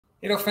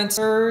Hello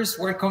fencers,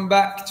 welcome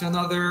back to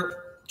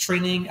another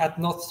training at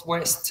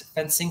Northwest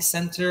Fencing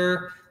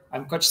Center.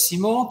 I'm Coach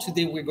Simon.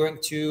 Today we're going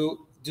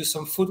to do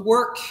some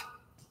footwork.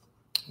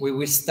 We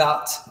will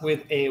start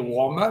with a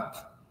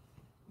warm-up,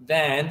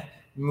 then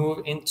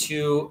move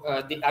into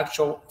the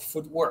actual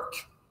footwork.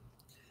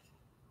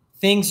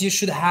 Things you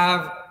should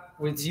have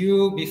with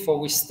you before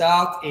we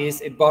start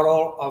is a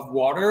bottle of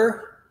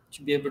water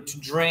to be able to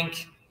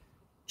drink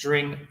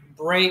during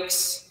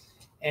breaks,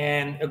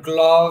 and a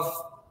glove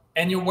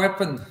and your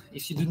weapon.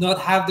 If you do not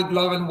have the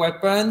glove and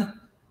weapon,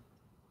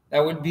 that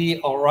would be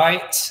all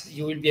right.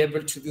 You will be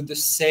able to do the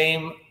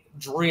same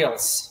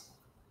drills.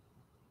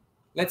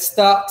 Let's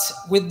start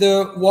with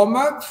the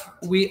warm-up.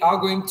 We are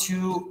going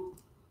to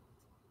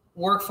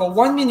work for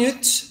 1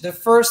 minute. The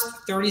first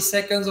 30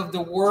 seconds of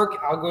the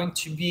work are going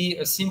to be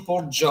a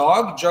simple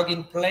jog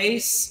in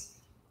place,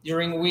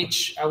 during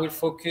which I will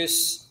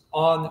focus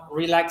on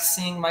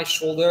relaxing my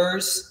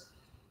shoulders.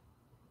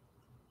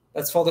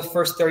 That's for the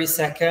first 30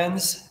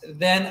 seconds.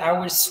 Then I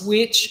will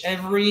switch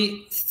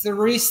every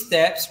 3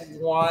 steps,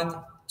 1,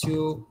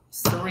 2,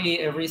 3,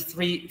 every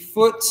 3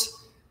 foot.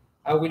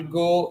 I will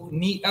go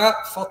knee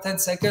up for 10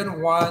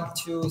 seconds, 1,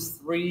 2,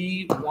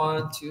 3,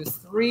 1, 2,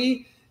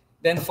 3.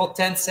 Then for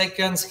 10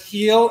 seconds,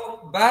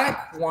 heel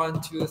back, 1,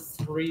 2,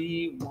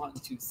 3, 1,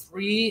 2,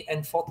 3.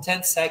 And for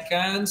 10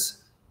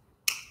 seconds,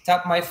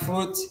 tap my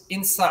foot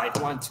inside,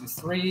 1, 2,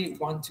 3,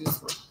 1, 2,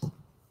 3.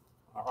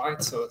 All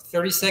right, so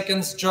 30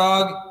 seconds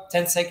jog,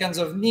 10 seconds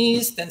of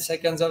knees, 10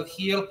 seconds of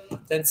heel,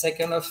 10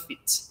 seconds of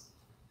feet.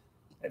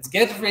 Let's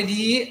get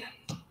ready,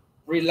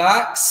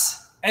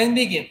 relax, and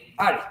begin.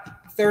 All right,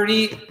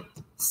 30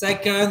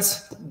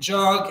 seconds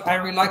jog. I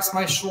relax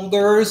my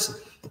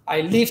shoulders.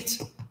 I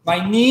lift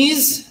my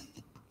knees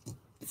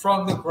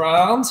from the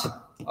ground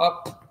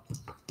up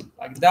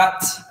like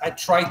that. I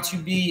try to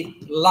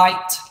be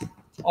light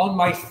on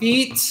my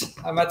feet.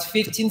 I'm at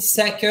 15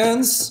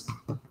 seconds.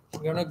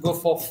 We're going to go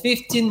for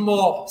 15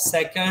 more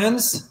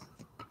seconds.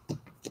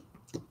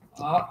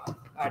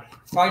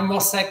 5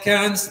 more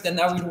seconds. Then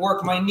I will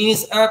work my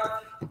knees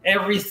up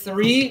every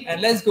 3.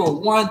 And let's go.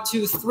 1,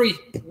 2, 3.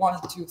 1,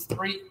 2,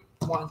 3.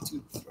 1,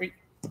 2, 3.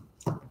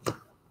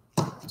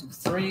 2,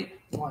 3.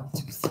 1,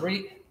 2,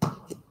 3. A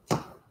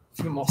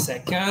few more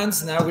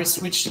seconds. Now we'll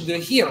switch to the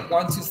heel.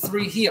 1, 2,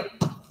 3 heel.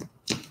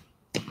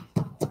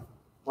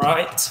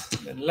 Right.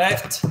 Then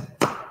left.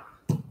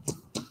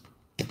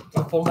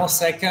 Couple more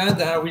seconds,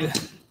 and I will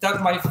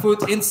tap my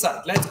foot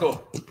inside. Let's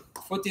go.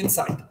 Foot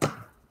inside.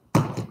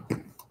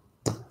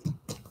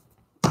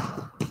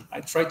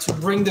 I try to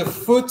bring the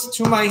foot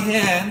to my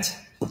hand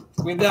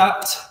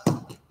without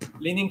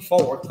leaning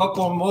forward.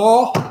 Couple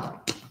more,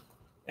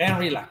 and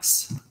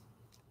relax.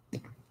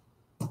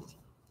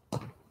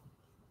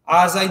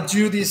 As I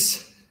do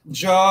this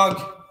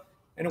jog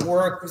and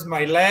work with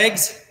my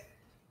legs,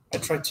 I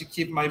try to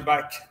keep my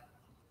back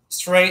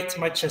straight,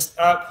 my chest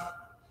up,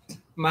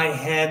 my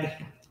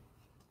head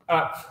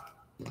up,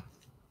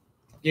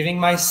 giving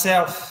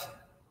myself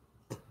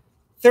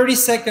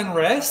 30-second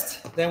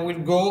rest. Then we'll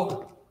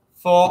go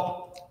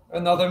for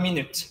another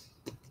minute.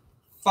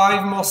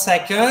 5 more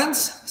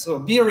seconds. So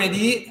be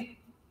ready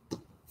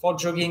for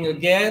jogging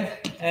again,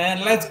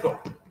 and let's go.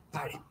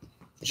 All right.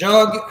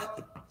 Jog,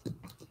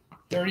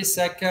 30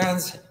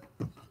 seconds.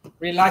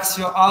 Relax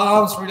your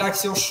arms,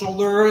 relax your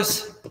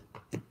shoulders.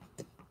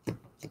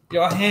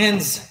 Your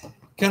hands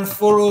can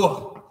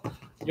follow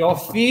your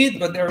feet,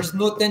 but there is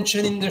no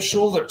tension in the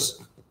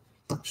shoulders.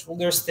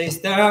 Shoulder stays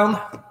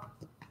down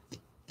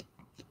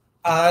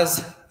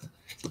as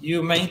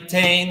you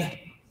maintain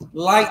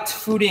light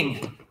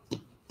footing.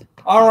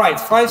 All right,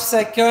 5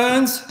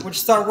 seconds. We'll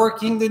start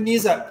working the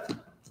knees up.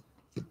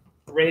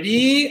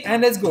 Ready?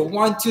 And let's go.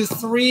 1, 2,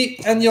 3,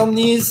 and your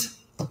knees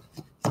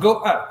go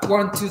up.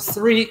 1, 2,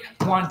 3,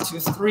 1, 2,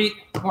 3,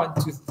 1,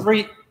 2,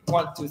 3,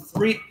 1, 2,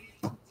 3.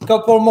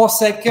 Couple more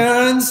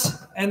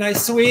seconds, and I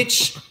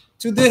switch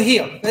to the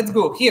heel. Let's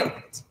go here.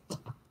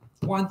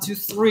 1, 2,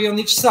 3 on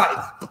each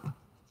side.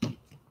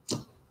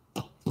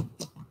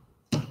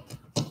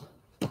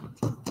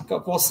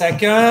 Couple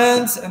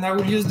seconds, and I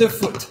will use the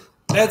foot.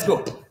 Let's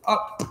go.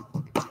 Up.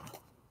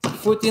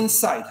 Foot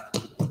inside.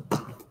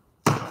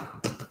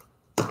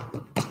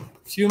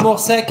 Few more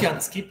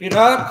seconds. Keep it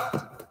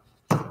up.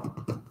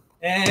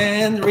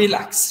 And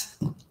relax.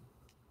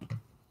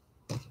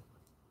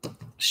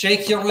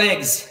 Shake your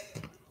legs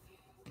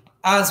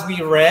as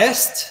we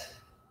rest.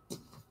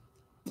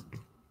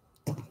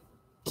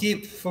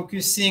 Keep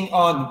focusing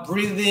on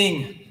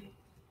breathing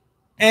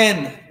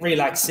and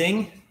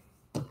relaxing.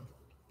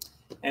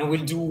 And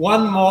we'll do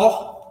 1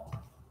 more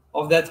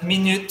of that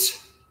minute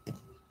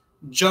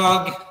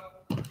jog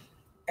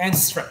and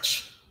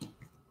stretch.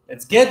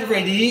 Let's get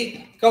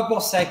ready. Couple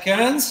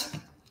seconds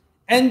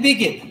and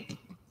begin.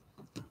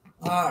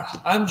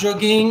 I'm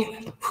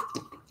jogging,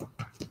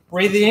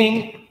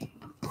 breathing,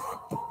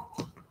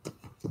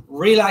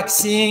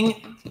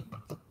 relaxing.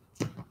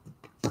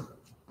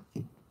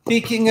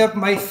 Picking up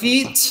my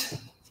feet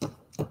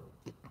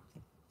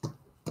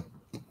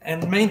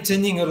and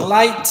maintaining a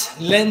light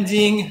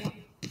landing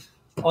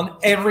on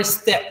every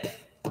step.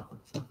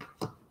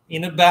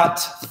 In about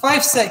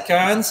 5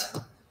 seconds,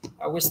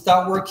 I will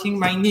start working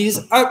my knees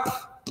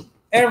up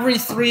every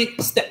 3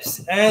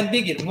 steps and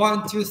begin.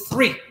 1, 2,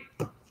 3.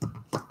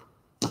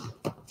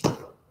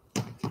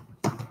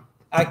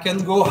 I can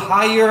go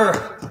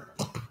higher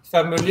if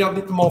I'm a little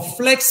bit more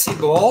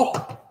flexible,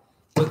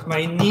 but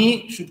my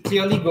knee should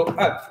clearly go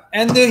up.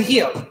 And the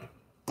heel.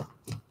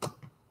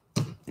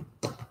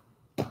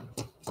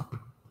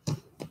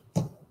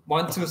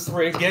 One, two,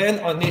 three again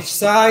on each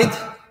side.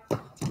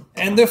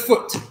 And the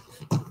foot.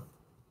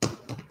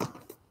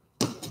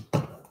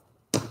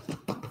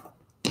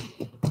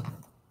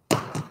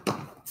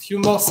 Few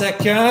more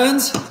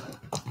seconds.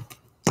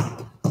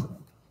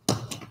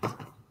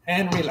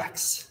 And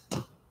relax.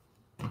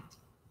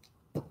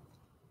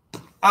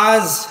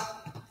 As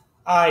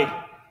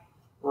I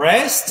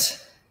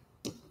rest,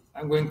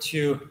 I'm going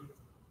to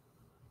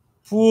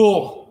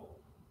pull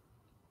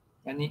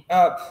my knee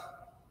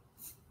up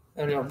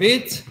a little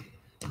bit,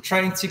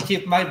 trying to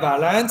keep my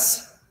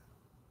balance.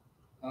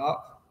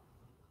 Up.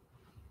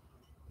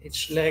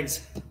 Each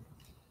leg's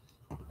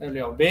a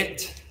little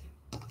bit.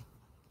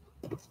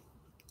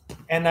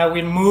 And I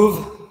will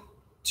move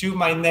to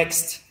my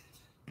next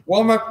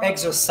warm-up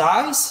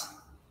exercise,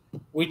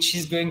 which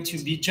is going to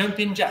be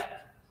jumping jack.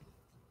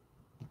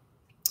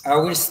 I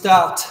will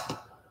start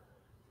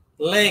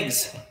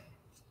legs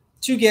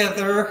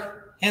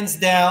together, hands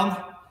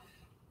down,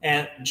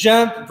 and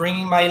jump,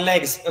 bringing my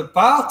legs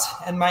apart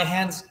and my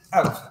hands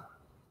up.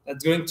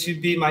 That's going to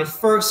be my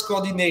first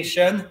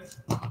coordination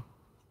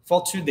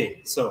for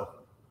today. So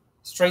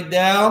straight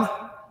down,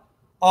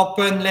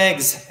 open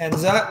legs,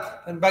 hands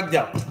up, and back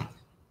down.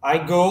 I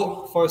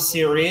go for a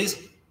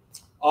series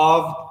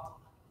of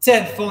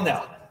 10 for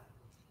now.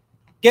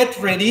 Get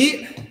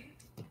ready.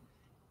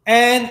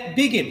 And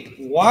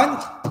begin.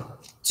 1,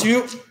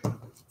 2,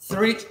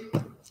 3,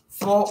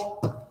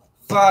 4,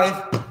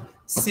 5,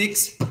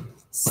 6,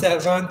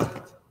 7,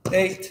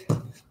 8,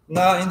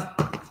 9,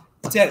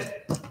 10.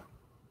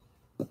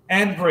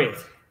 And breathe.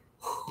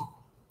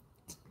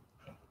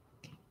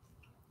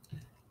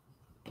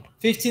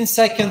 15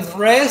 seconds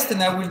rest,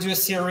 and I will do a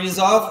series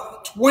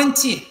of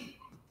 20.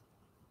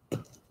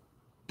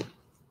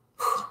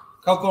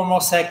 Couple more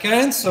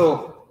seconds,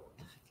 so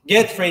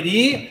get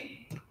ready.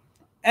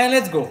 And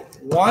let's go.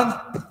 1,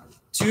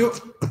 2,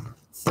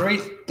 3,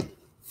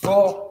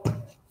 4,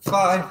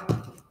 5,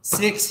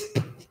 6,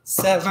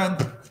 7,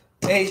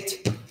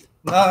 8,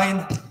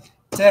 9,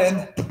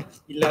 10,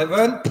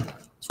 11,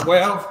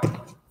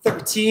 12,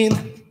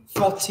 13,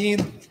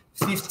 14,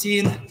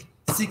 15,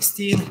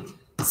 16,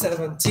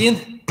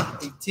 17,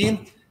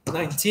 18,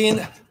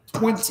 19,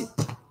 20.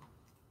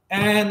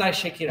 And I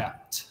shake it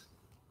out.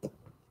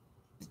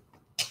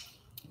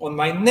 On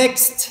my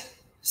next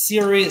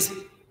series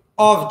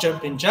of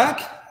jumping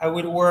jack, I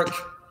will work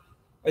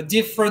a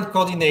different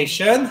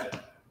coordination.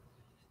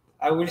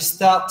 I will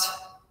start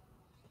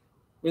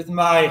with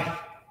my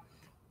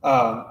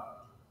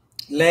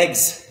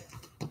legs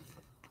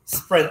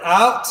spread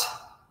out,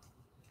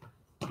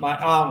 my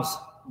arms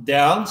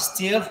down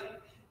still,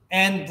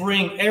 and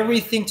bring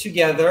everything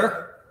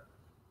together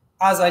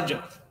as I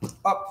jump.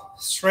 Up,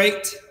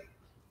 straight,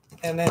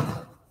 and then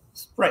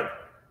spread.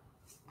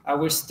 I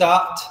will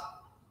start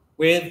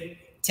with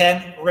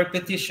 10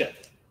 repetitions.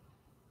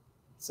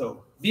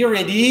 So be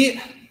ready.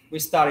 We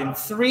start in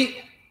 3,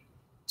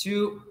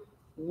 2,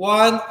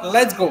 1.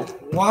 Let's go.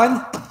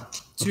 1,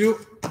 2,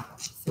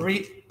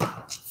 3,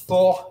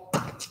 4,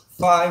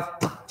 5,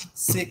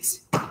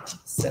 6,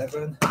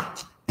 7,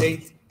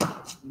 8,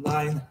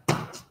 9,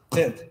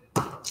 10.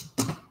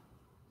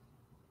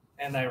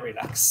 And I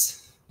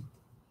relax.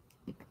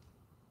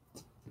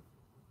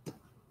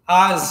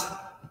 As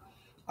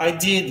I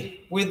did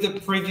with the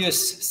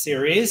previous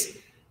series,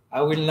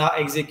 I will now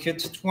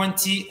execute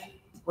 20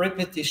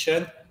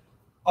 repetition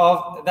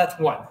of that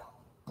one.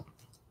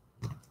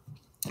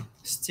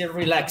 Still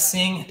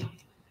relaxing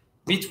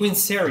between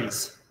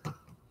series.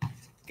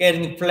 Get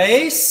in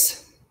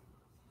place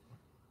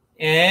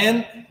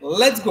and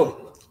let's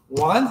go.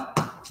 1,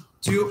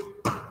 2,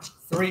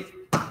 3,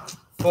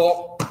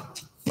 4,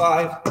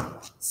 5,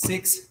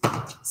 6,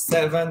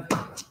 7,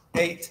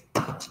 8,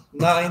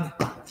 9,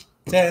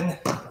 10,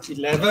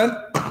 11,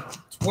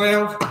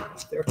 12,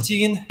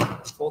 13,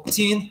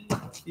 14,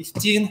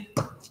 15,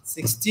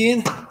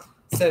 16,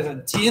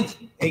 17,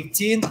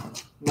 18,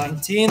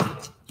 19,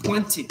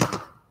 20.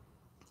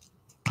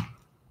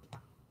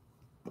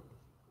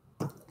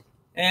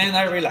 And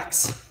I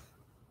relax.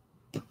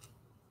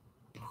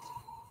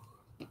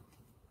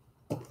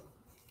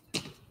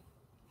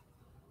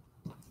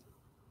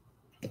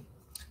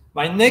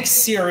 My next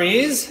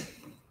series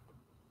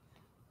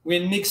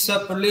will mix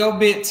up a little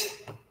bit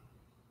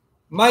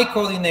my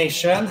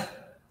coordination.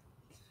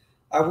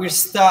 I will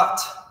start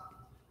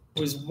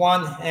with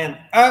one hand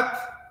up,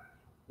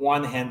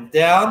 one hand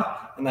down,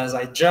 and as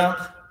I jump,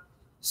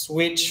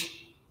 switch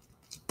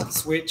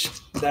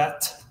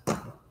that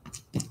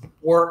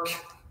work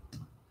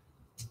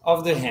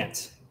of the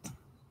hand.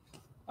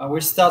 I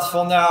will start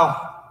for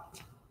now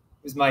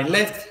with my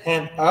left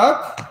hand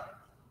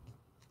up,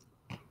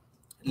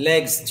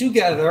 legs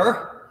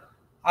together.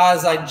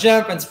 As I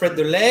jump and spread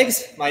the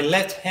legs, my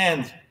left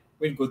hand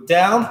will go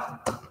down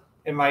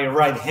and my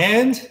right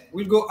hand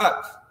will go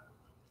up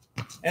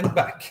and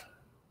back.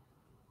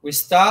 We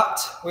start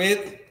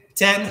with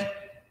 10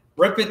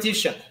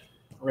 repetitions.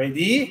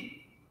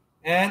 Ready?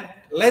 And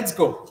let's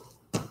go.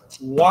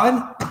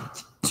 1,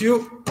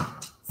 2,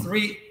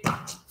 3,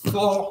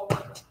 4,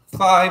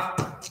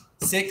 5,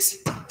 6,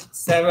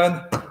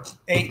 7,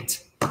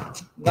 8,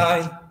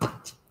 9,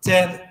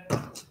 10,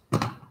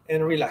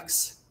 and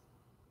relax.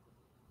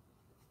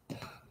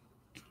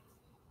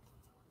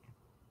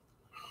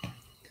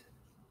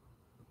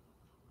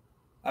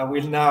 I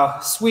will now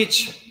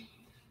switch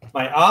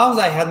my arms.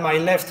 I had my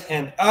left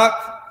hand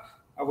up.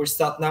 I will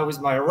start now with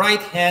my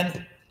right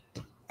hand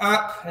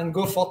up and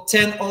go for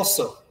 10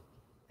 also.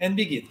 And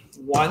begin.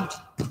 1,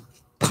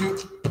 2,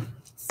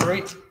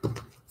 3,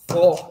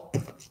 4,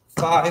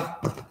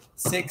 5,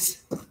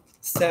 6,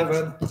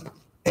 7,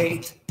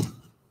 8,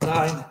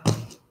 9,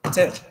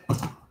 10.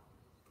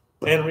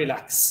 And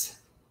relax.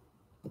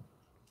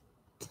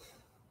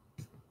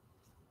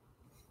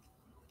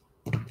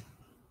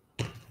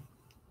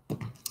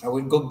 I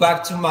will go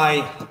back to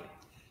my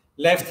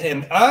left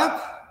hand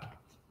up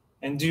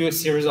and do a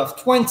series of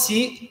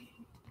 20.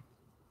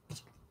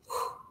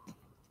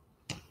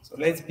 So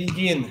let's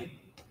begin.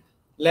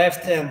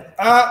 Left hand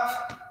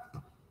up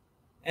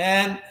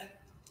and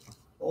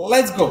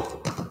let's go.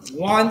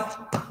 1,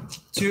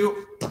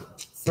 2,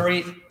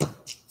 3,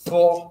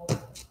 4,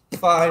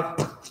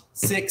 5,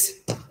 6,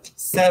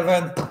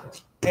 7,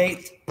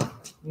 8,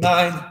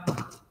 9,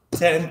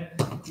 10,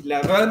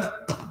 11,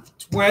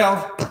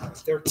 12,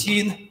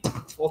 13,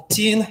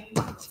 14,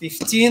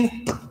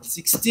 15,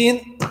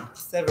 16,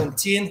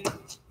 17,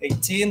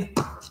 18,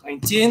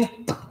 19,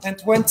 and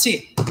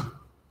 20.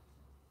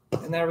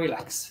 And I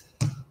relax.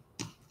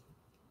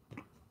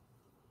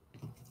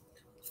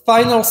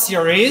 Final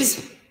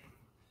series,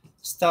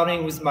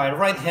 starting with my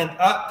right hand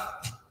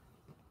up,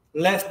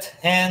 left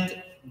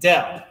hand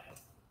down.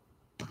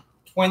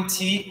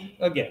 20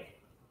 again.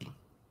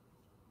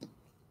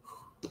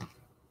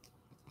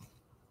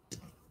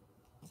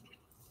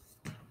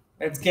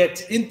 Let's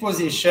get in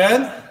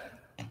position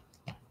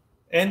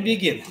and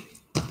begin.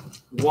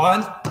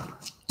 1,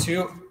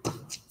 2,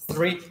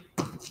 3,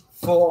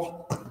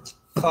 4,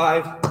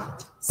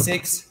 5,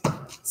 6,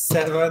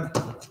 7,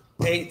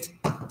 8,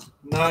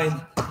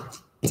 9,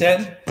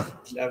 10,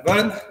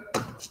 11,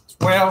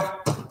 12,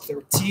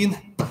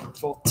 13,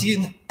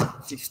 14,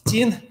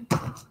 15,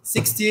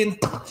 16,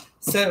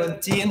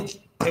 17,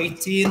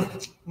 18,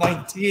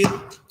 19,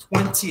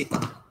 20.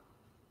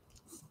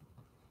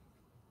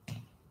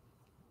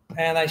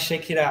 And I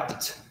shake it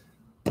out.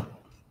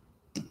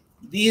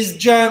 These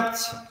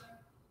jumps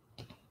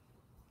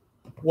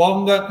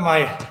warmed up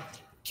my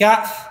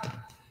calf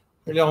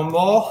a little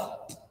more.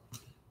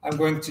 I'm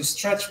going to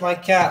stretch my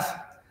calf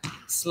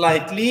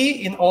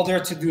slightly. In order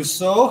to do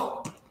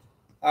so,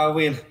 I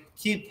will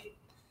keep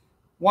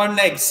one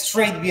leg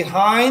straight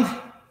behind,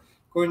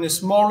 go in the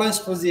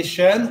smallest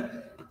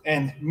position,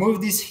 and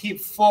move this hip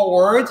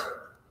forward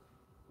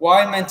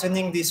while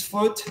maintaining this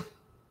foot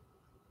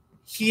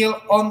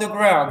heel on the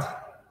ground.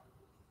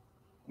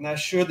 And I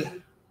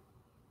should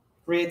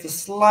create a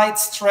slight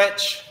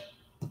stretch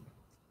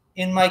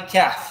in my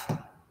calf.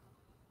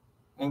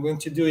 I'm going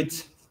to do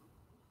it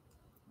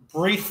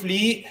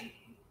briefly.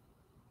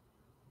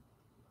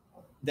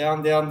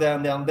 Down, down,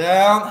 down, down,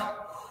 down.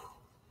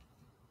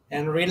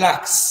 And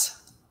relax.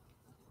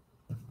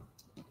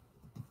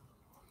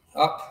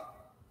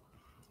 Up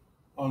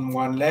on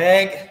one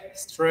leg,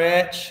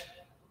 stretch.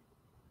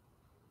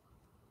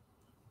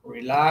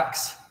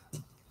 Relax.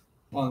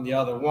 On the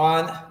other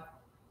one,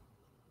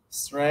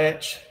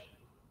 stretch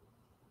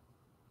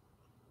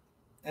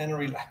and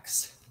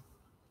relax.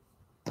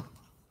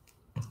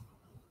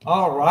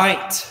 All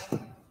right.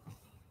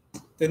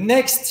 The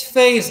next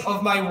phase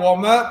of my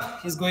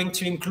warm-up is going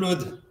to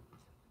include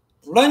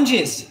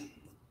lunges.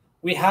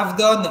 We have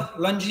done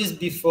lunges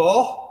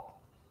before.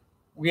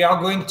 We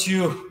are going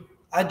to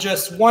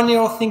adjust one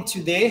little thing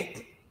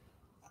today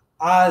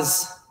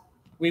as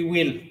we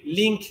will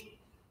link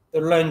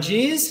the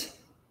lunges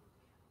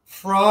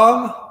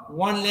from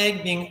one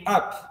leg being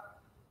up.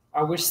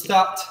 I will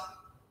start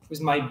with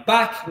my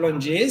back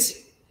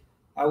lunges.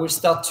 I will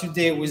start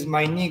today with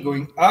my knee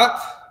going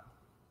up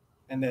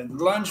and then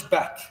lunge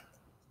back.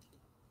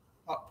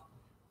 Up.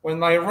 When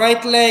my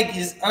right leg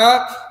is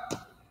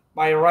up,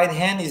 my right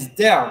hand is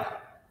down.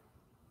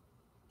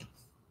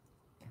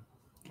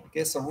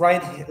 Okay, so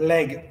right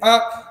leg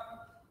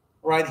up,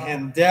 right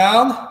hand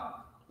down,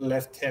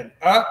 left hand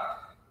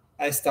up.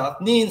 I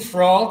start knee in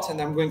front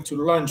and I'm going to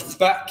lunge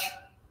back.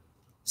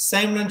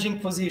 Same lunging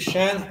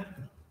position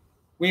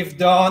we've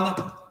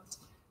done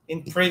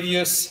in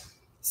previous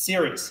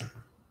series.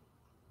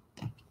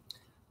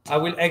 I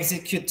will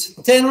execute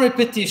 10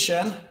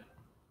 repetitions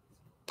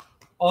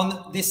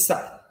on this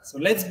side. So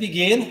let's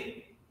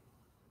begin.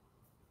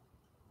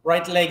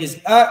 Right leg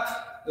is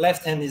up,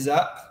 left hand is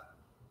up.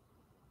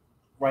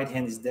 right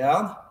hand is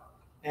down,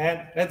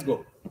 and let's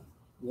go.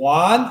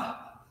 1,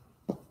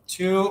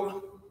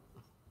 2,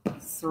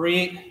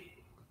 3,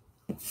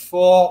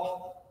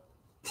 4,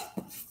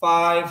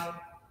 5,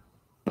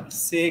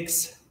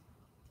 6,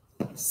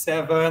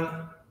 7,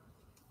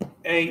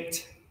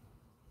 8,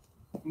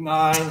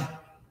 9,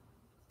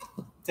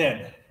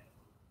 10.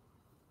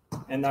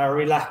 And I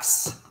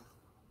relax.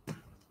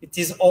 It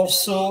is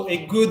also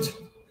a good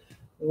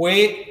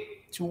way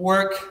to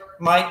work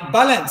my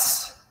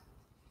balance.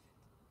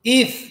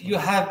 If you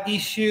have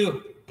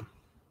issue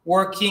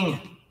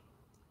working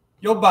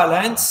your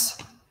balance,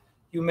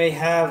 you may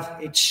have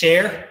a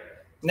chair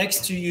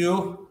next to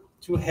you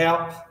to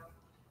help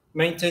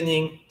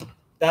maintaining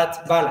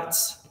that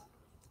balance.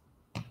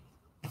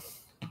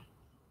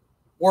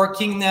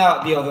 Working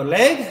now the other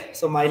leg.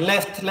 So my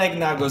left leg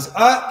now goes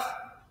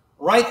up,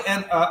 right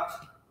hand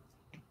up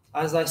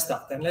as I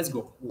start. And let's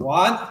go.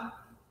 1,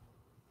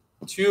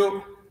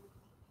 2,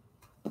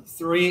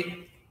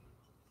 3,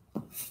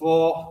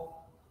 4,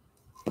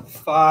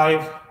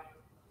 5,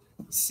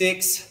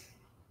 6,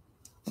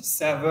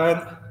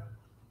 7,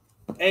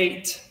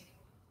 8,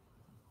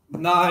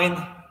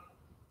 9,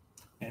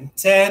 and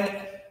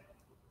 10.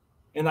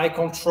 And I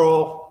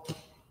control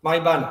my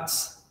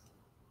balance.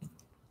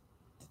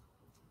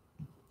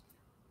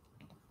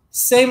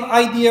 Same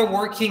idea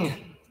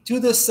working to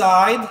the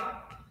side.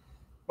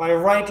 My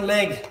right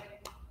leg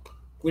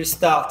will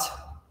start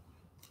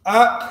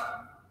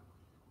up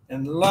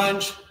and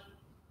lunge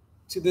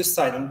to the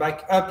side and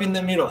back up in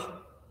the middle.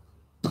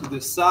 To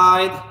the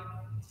side,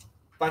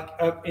 back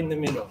up in the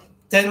middle.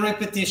 10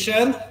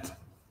 repetitions.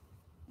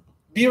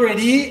 Be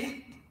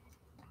ready.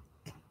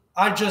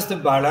 Adjust the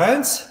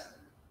balance.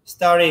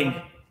 Starting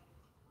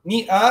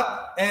knee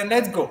up and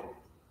let's go.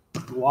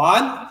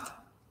 1,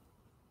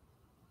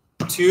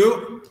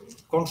 2,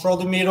 control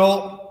the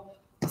middle.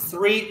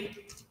 3,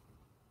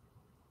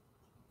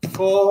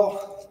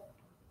 4,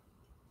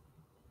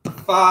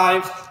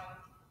 5,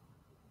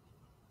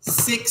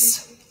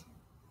 6,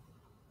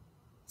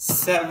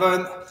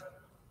 7,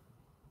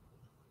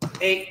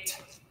 8,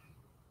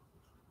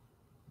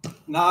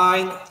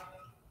 9,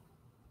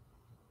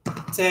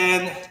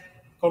 10.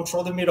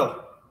 Control the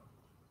middle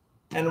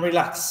and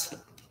relax.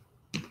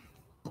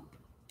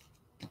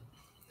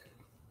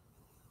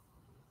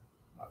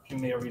 You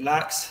may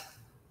relax.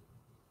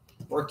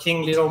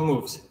 Working little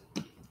moves.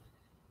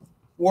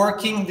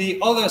 Working the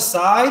other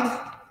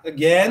side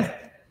again,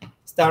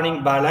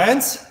 starting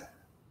balance.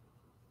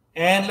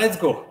 And let's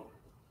go.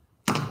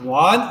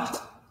 1,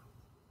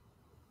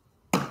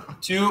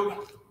 2,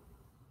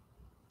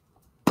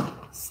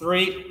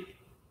 3,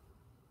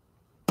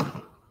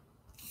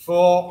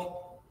 4,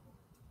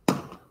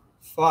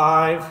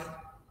 5,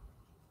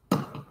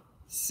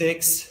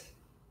 6,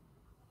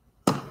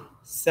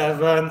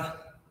 7,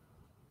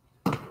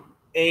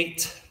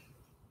 8,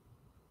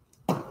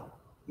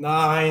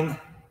 9,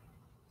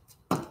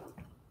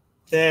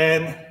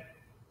 10,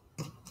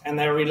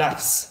 and I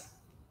relax.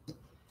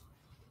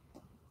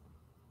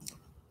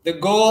 The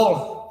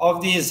goal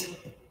of these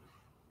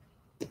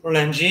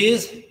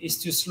lunges is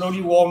to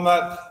slowly warm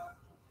up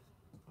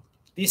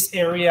this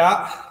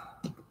area.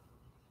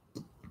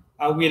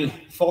 I will,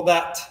 for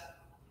that,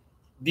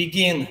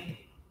 begin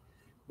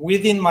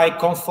within my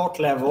comfort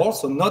level,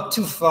 so not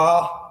too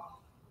far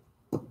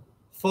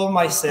for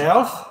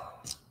myself.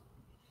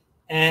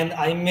 And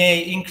I may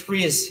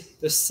increase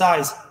the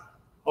size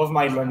of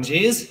my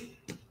lunges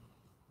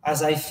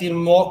as I feel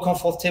more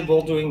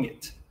comfortable doing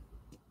it.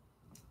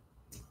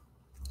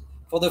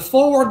 For the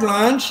forward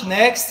lunge,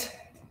 next,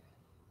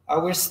 I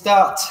will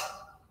start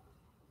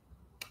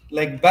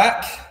leg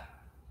back,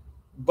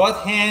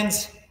 both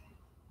hands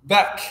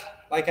back,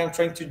 like I'm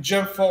trying to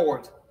jump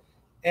forward,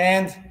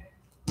 and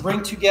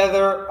bring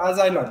together as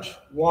I lunge.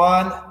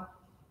 1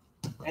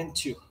 and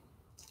 2.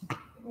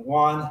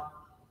 1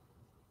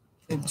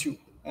 and 2.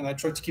 And I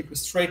try to keep a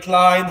straight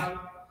line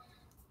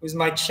with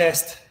my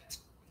chest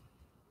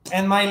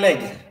and my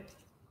leg.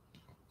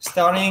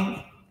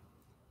 Starting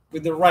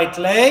with the right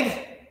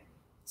leg.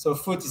 So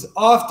foot is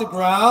off the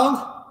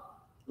ground.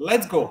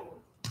 Let's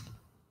go.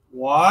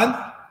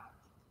 1,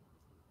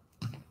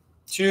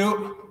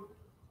 2,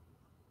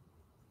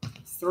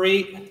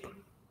 3,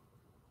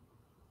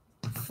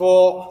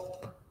 4,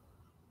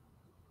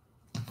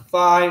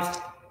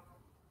 5,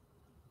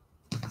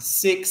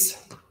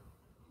 6,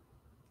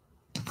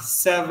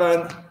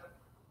 7,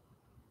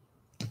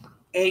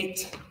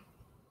 8,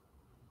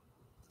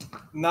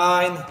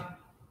 9,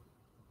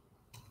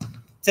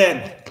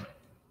 10.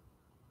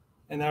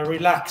 And I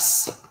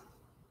relax.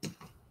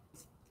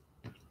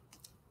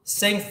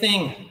 Same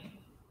thing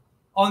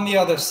on the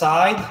other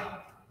side.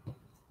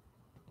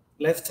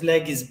 Left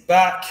leg is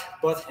back,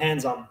 both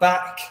hands are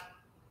back,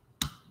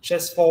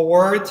 chest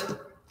forward.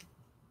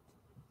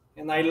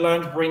 And I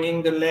lunge,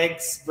 bringing the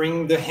legs,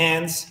 bringing the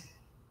hands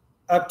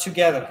up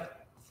together.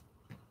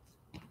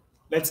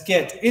 Let's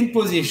get in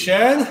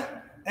position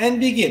and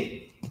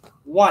begin.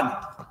 1,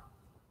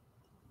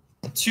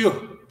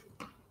 2,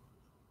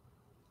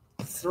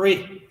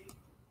 3,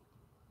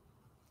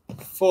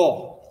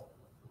 4,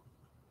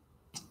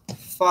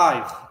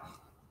 5,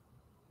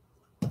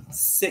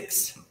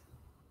 6,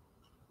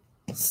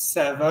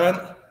 7,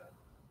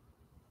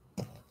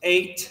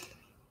 8,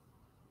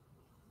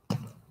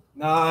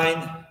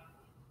 9,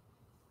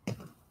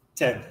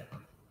 10.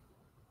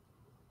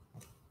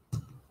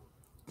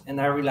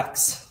 And I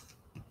relax.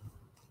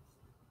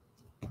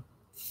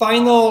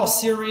 Final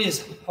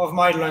series of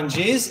my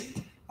lunges.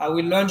 I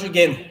will lunge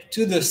again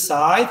to the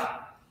side.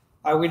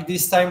 I will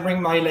this time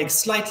bring my legs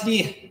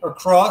slightly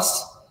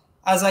across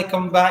as I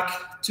come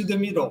back to the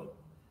middle.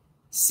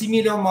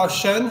 Similar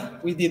motion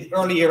we did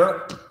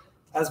earlier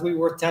as we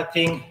were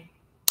tapping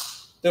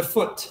the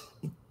foot.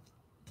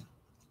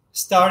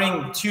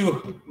 Starting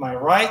to my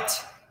right,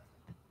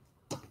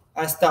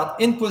 I start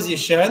in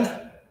position,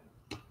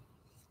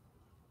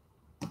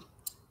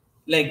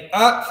 leg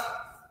up,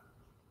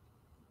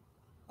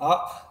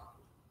 up,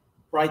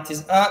 right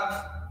is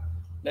up,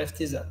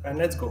 left is up, and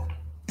let's go.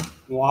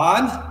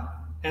 1,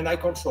 and I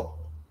control.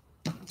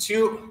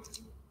 2,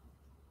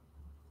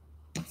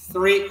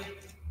 3,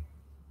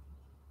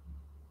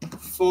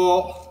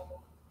 4,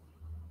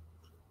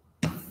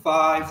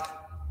 5,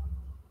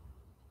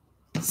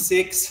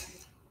 6,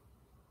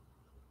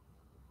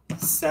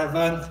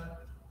 7,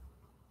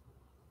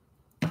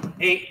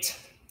 8,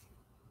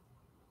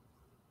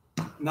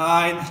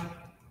 9,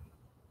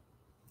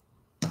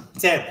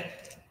 10.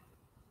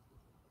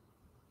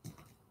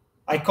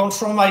 I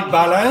control my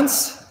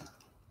balance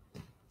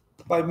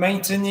by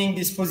maintaining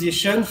this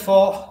position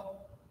for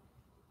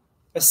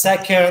a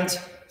second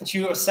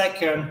to a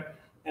second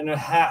and a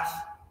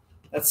half.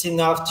 That's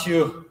enough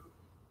to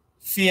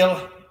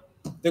feel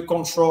the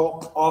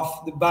control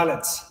of the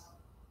balance.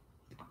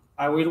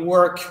 I will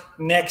work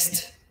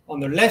next on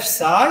the left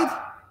side,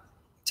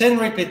 10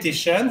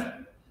 repetitions,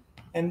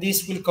 and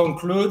this will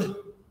conclude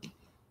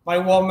my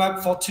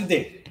warm-up for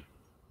today.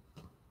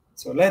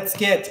 So let's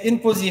get in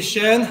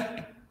position.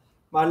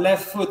 My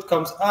left foot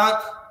comes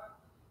up,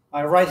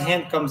 my right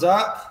hand comes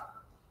up,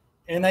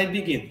 and I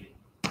begin.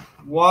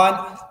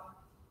 1,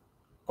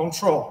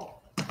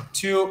 control.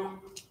 2,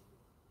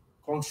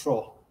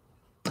 control.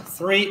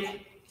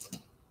 3,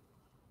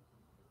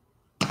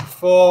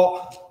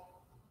 4,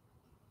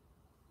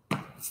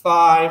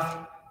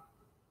 5,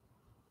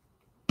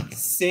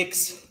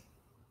 6,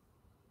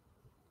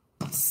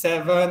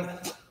 7,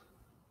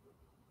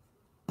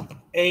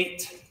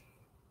 8,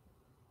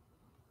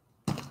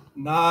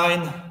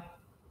 9,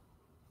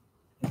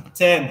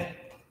 10.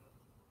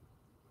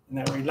 And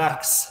I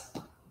relax.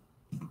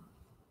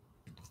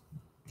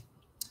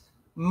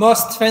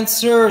 Most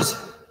fencers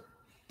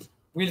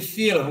will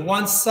feel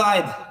one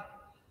side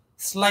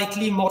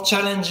slightly more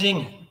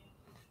challenging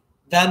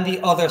than the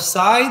other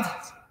side.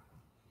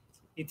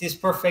 It is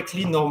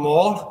perfectly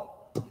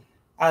normal,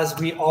 as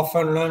we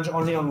often lunge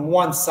only on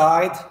one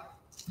side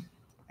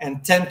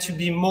and tend to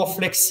be more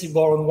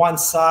flexible on one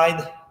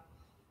side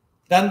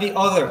than the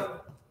other.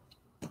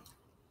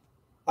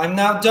 I'm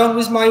now done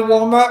with my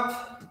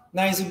warm-up.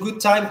 Now is a good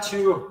time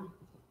to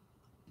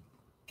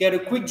get a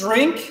quick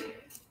drink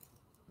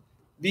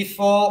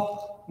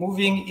before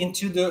moving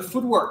into the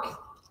footwork.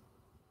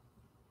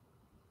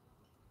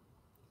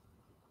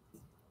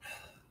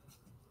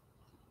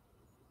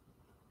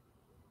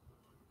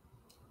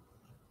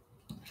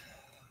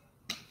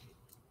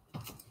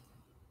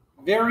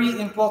 Very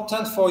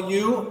important for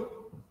you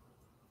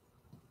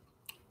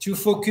to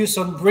focus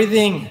on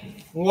breathing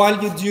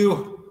while you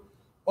do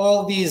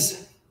all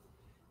these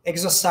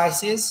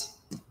exercises,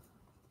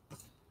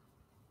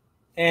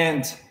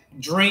 and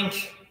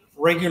drink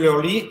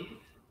regularly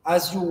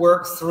as you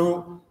work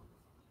through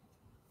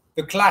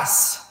the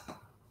class.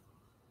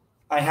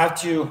 I have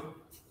to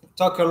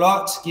talk a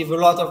lot, give a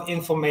lot of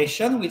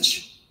information,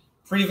 which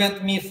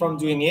prevent me from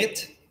doing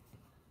it.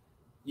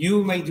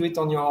 You may do it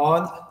on your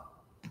own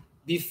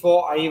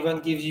before I even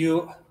give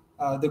you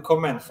the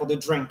command for the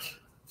drink.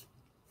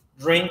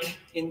 Drink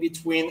in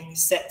between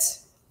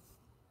sets.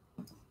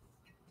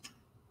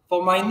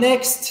 For my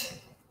next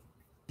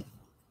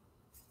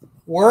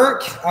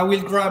work, I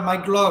will grab my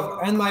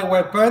glove and my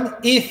weapon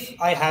if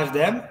I have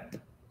them.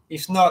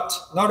 If not,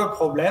 not a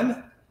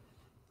problem.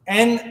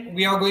 And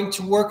we are going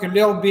to work a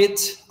little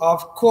bit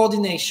of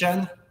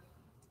coordination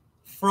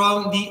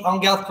from the en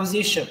garde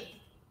position.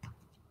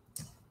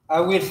 I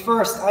will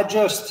first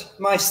adjust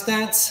my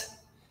stance,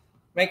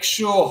 make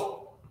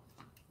sure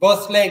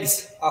both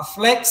legs are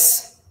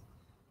flexed,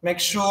 make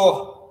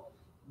sure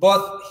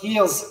both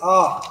heels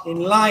are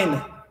in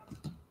line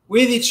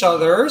with each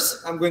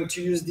other's. I'm going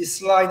to use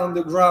this line on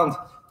the ground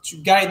to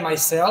guide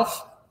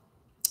myself.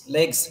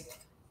 Legs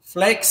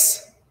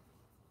flex,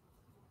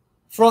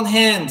 front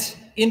hand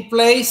in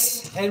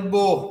place,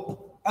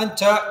 elbow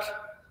untuck,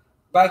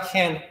 back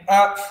hand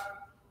up,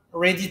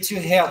 ready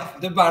to help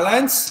the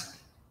balance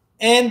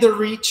and the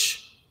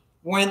reach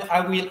when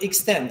I will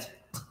extend.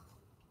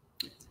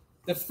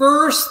 The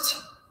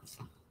first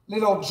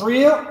little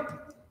drill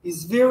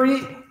is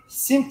very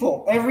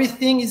simple.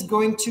 Everything is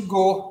going to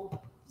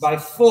go by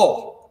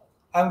 4.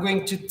 I'm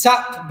going to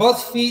tap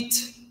both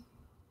feet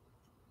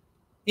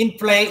In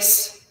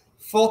place,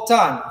 4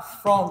 times.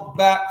 Front,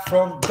 back,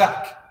 front, back.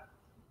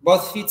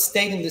 Both feet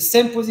stayed in the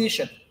same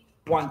position.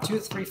 1, 2,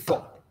 3,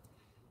 4.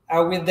 I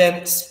will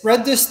then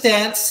spread the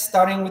stance,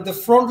 starting with the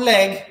front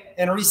leg,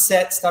 and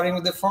reset, starting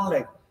with the front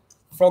leg.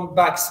 Front,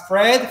 back,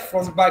 spread,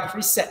 front, back,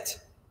 reset.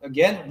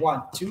 Again,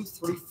 1, 2,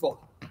 3, 4.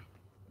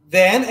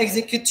 Then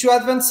execute 2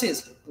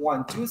 advances.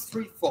 1, 2,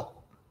 3, 4.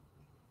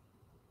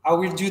 I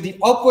will do the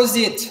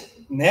opposite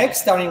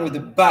next, starting with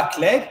the back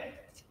leg.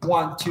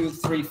 1, 2,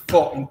 3,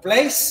 4 in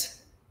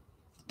place.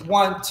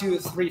 1, 2,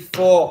 3,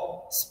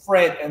 4,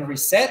 spread and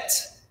reset.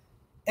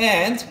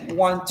 And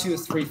 1, 2,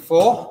 3,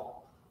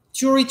 4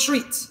 to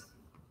retreat.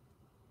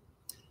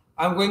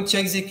 I'm going to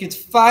execute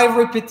 5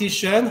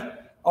 repetitions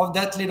of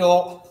that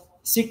little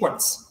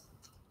sequence.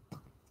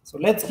 So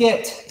let's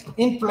get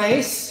in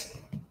place.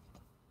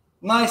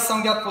 Nice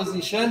Sangha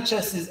position.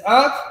 Chest is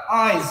up,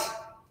 eyes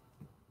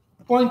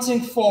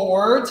pointing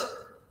forward.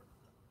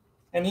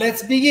 And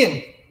let's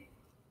begin.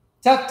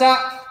 Tap,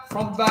 tap,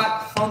 front,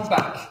 back, front,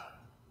 back.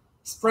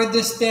 Spread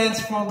the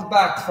stance, front,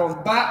 back,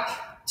 front,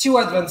 back. 2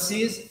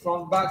 advances,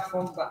 front, back,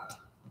 front, back.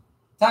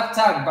 Tap,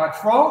 tap, back,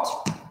 front.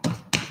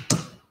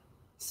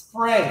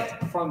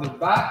 Spread from the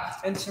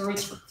back and to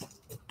retreat.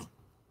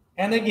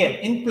 And again,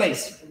 in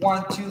place,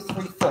 1, 2,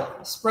 3, 4.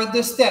 Spread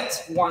the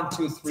steps, 1,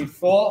 2, 3,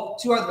 4.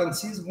 2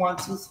 advances, 1,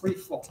 2, 3,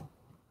 4.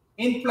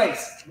 In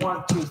place,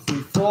 1, 2, 3,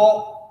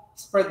 4.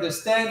 Spread the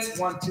stance,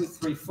 1, 2,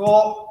 3,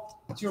 4.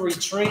 To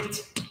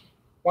retreat,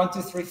 1,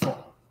 2, 3, 4.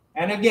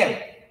 And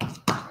again.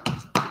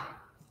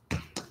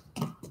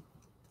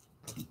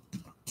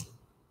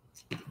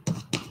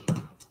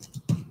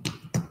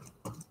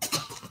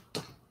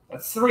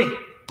 That's 3.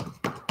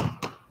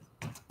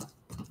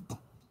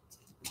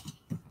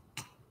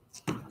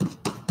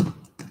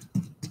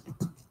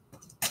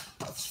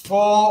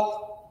 4.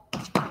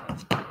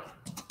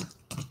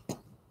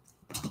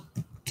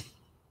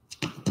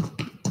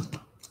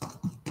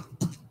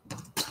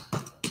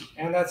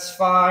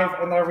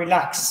 5, and I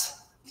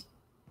relax.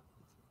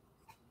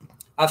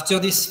 After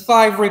this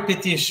 5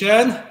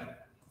 repetition,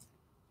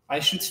 I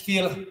should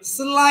feel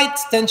slight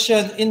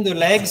tension in the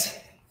legs,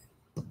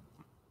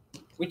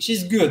 which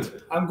is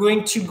good. I'm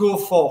going to go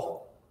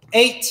for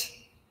 8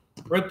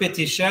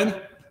 repetitions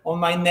on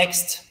my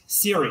next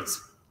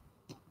series.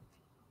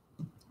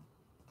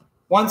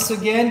 Once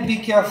again, be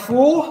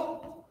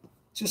careful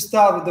to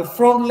start with the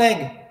front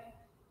leg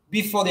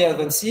before the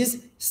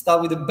advances.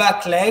 Start with the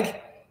back leg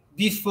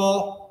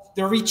before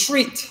the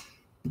retreat.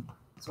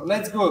 So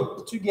let's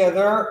go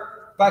together,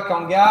 back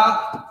on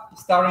guard,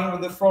 starting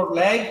with the front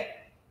leg.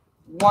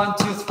 1,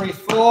 2, 3,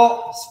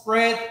 4,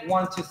 spread,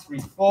 1, 2, 3,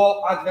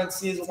 4,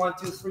 advances, 1,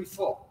 2, 3,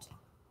 4.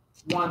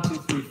 1, 2,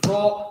 3,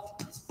 4,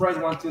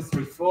 spread, 1, 2,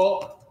 3,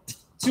 4.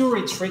 To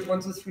retreat,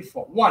 1, 2, 3,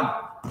 4. 1.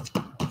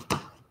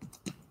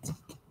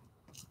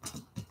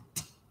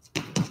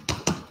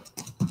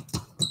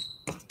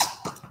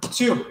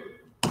 2.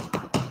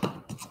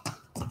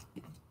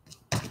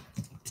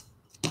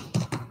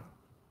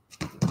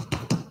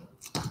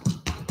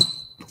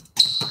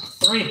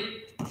 3.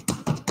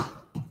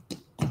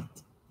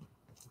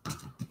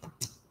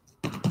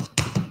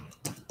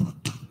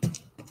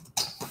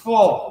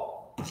 4.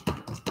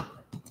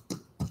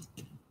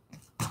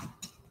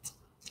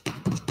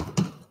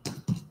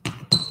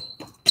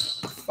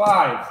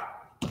 5.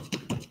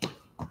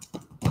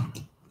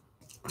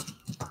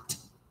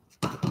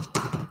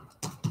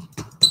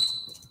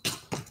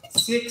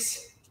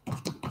 6.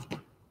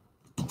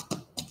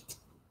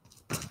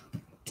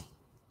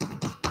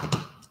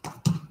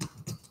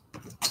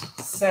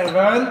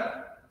 7.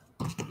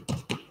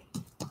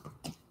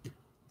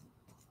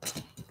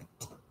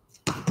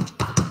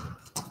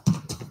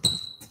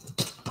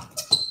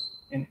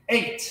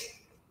 8.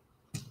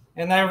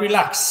 And I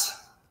relax.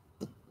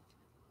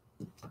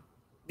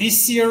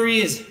 This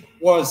series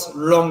was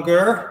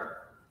longer.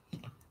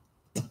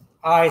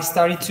 I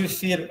started to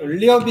feel a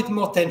little bit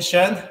more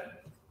tension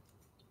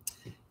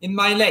in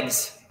my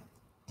legs.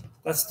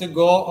 That's the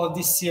goal of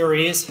this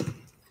series,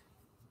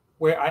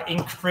 where I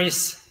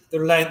increase the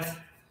length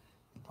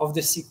of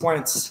the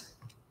sequence.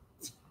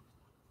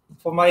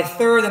 For my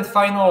third and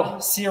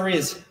final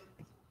series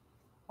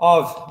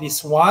of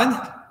this one,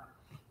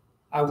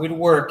 I will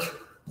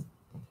work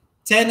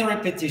 10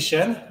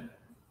 repetitions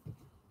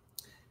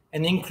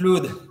and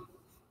include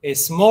a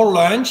small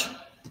lunge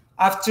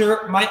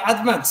after my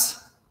advance.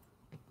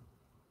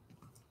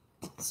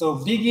 So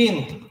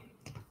begin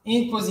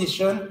in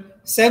position,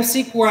 same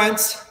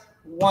sequence,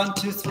 1,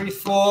 2, 3,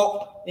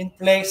 4, in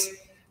place,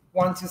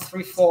 1, 2,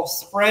 3, 4,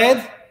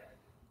 spread,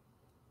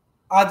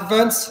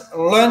 advance,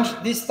 lunge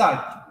this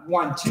time,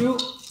 1, 2,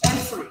 and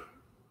 3.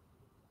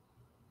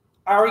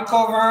 I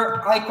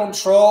recover, I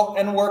control,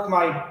 and work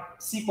my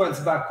sequence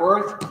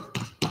backward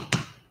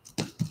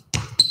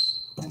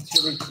and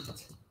to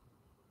retreat.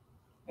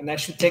 And that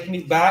should take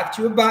me back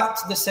to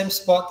about the same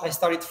spot I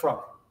started from.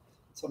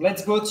 So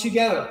let's go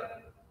together.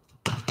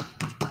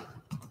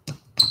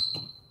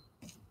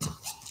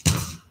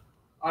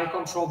 I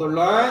control the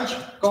lunge,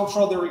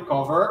 control the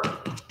recover,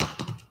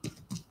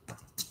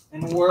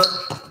 and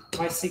work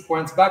my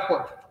sequence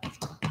backward.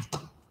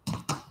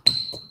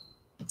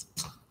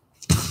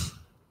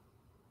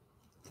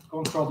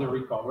 Control the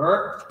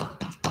recover.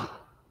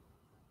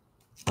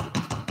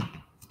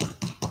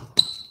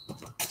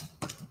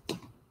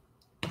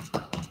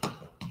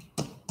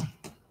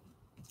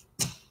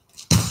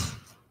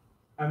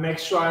 And make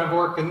sure I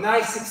work a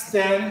nice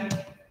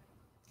extend.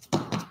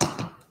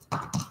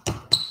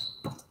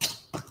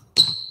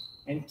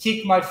 And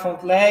kick my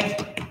front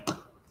leg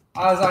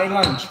as I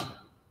lunge.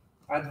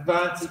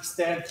 Advance,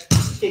 extend,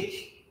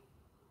 kick,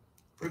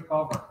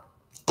 recover.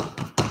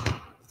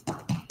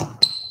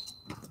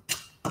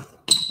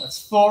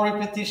 That's 4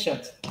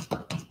 repetitions.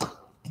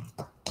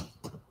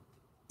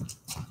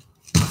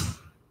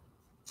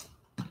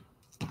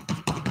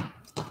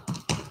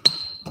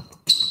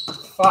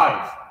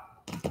 5.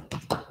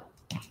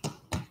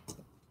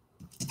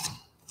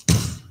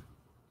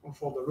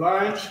 For the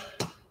lunge.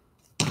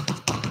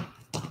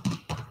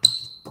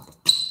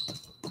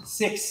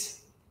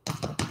 6.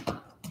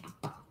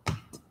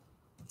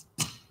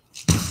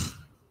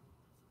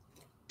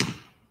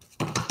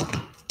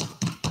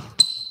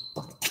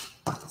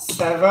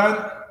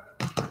 7.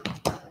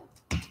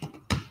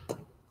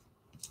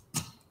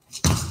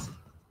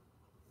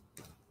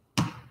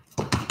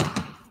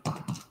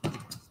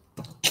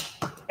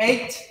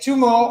 8. 2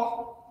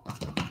 more.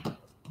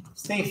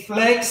 Stay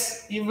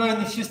flex,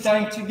 even if you're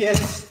starting to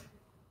get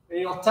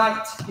you're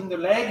tight in the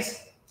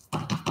legs.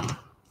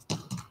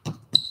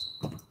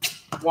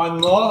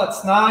 1 more,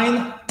 that's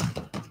 9.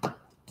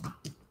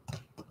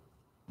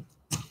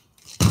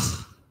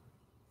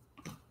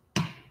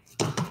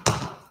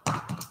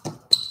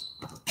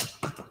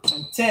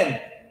 And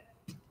 10.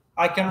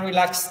 I can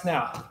relax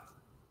now.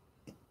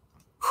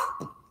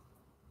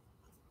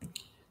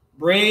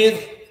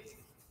 Breathe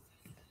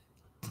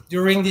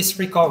during this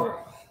recovery.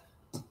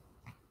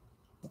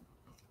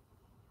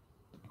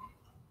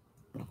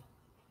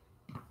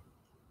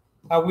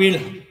 I will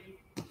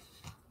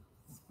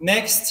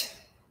next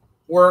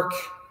work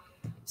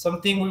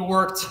something we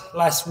worked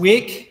last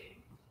week,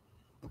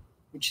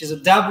 which is a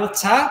double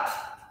tap,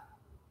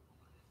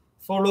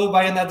 followed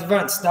by an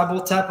advance.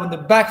 Double tap on the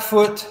back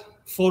foot,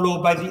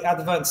 followed by the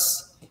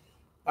advance.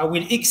 I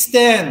will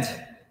extend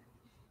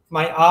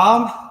my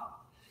arm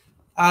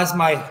as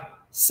my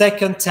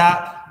second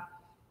tap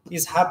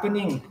is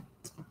happening.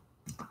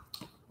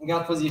 In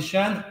guard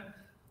position,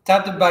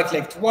 tap the back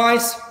leg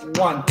twice,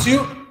 1,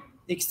 2.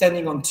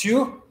 Extending on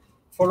 2,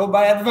 followed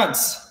by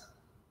advance.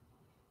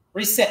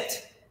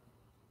 Reset.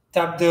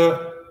 Tap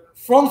the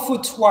front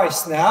foot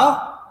twice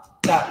now.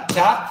 Tap,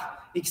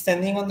 tap,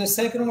 extending on the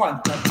second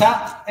one. Tap,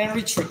 tap, and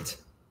retreat.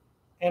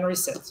 And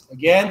reset.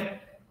 Again,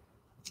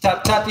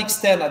 tap, tap,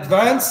 extend,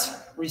 advance,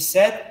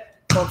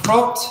 reset,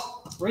 front,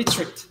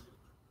 retreat.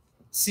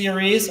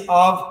 Series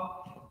of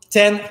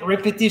 10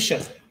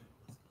 repetitions.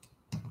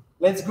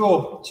 Let's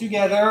go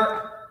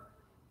together.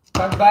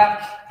 Tap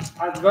back,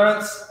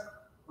 advance,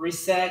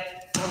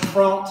 reset,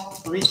 front,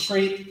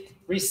 retreat,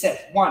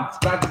 reset. 1,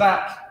 back,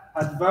 back,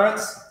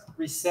 advance,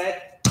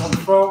 reset,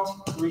 front,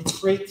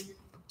 retreat.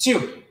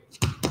 2,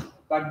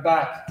 back,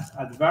 back,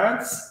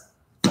 advance,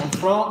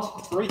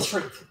 front,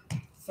 retreat.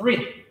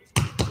 3,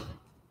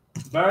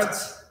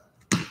 advance,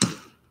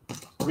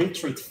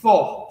 retreat.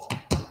 4,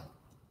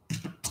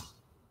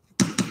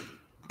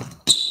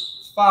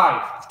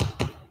 5,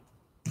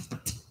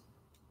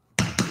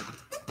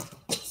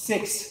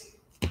 6,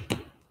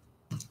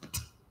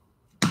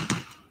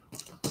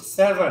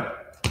 7,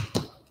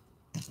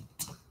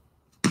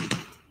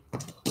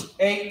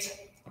 8,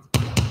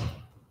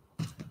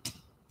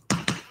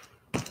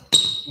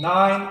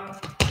 9,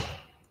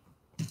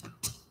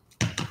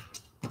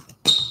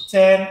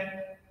 10,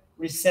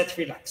 reset,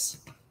 relax.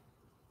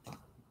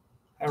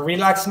 I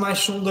relax my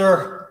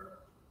shoulder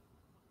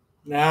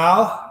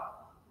now,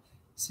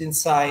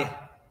 since I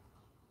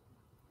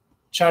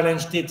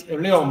challenged it a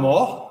little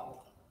more.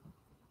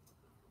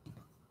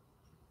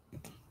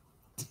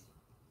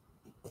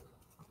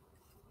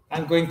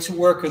 I'm going to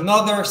work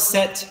another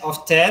set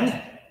of 10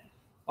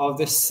 of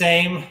the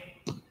same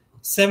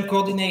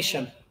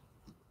coordination.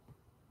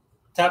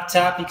 Tap,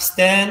 tap,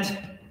 extend,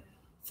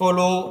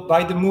 followed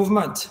by the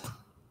movement.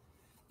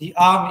 The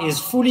arm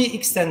is fully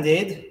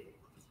extended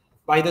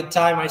by the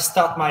time I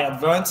start my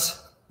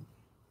advance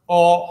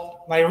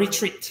or my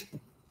retreat.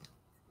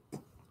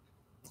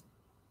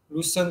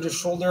 Loosen the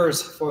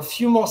shoulders for a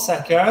few more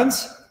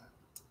seconds.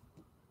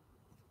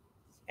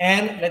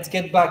 And let's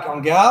get back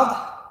on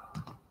guard.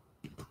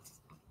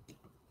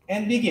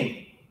 And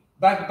begin.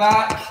 Back,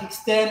 back,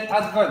 extend,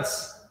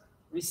 advance.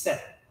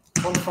 Reset.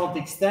 Front,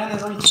 extend,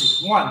 and retreat.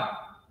 1,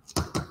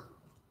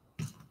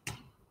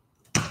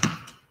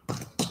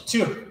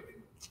 2.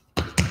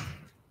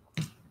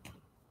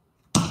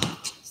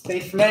 Stay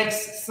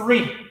flex.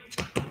 3,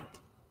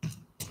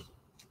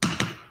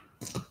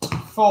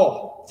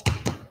 4,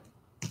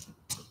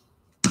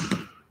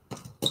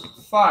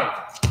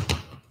 5,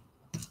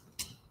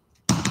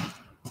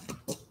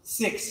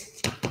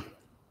 6,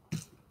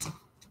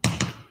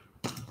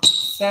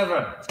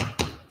 7,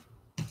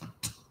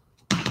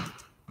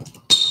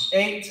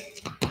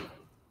 8,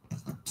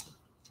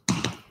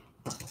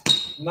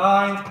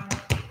 9,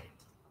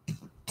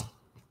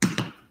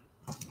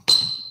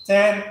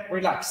 10,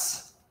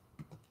 relax.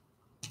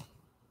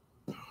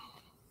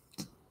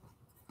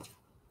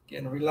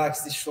 Again,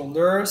 relax the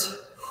shoulders.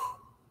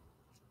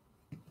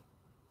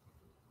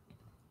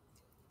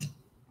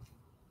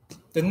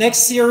 The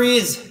next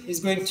series is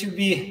going to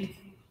be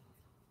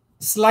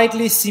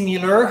slightly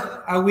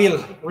similar. I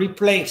will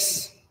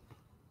replace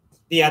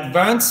the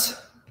advance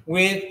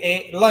with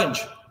a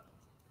lunge.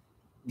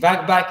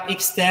 Back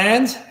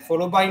extend,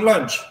 followed by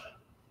lunge.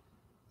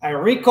 I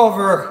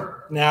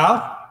recover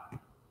now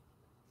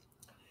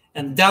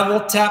and double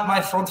tap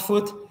my front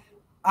foot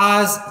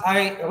as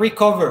I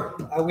recover.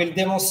 I will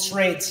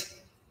demonstrate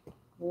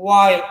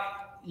while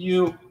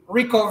you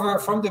recover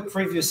from the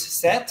previous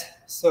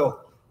set.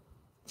 So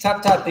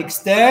tap, tap,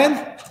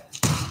 extend,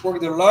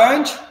 work the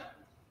lunge,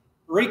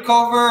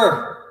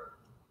 recover,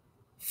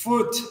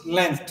 foot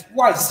length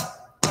twice,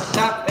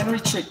 tap and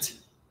retreat.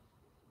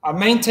 I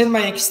maintain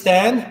my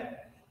extend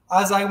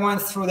as I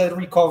went through that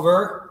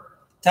recover,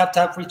 tap,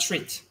 tap,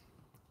 retreat.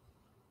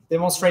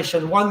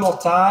 Demonstration one more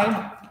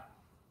time.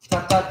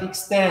 Tap, tap,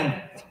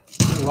 extend,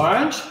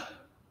 lunge,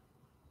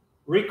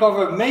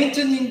 recover,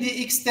 maintaining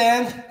the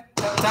extend,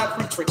 tap, tap,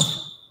 retreat.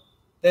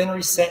 Then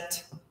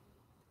reset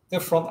the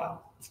front arm.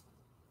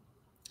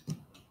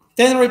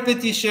 10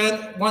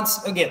 repetitions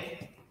once again.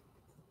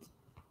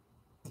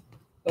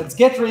 Let's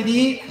get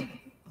ready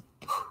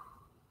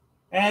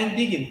and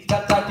begin.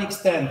 Tap, tap,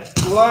 extend,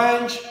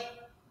 lunge,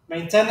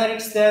 maintain that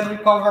extend,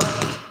 recover,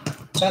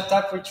 tap,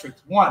 tap, retreat.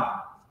 1,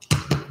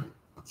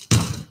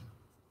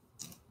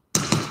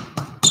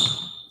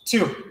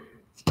 2,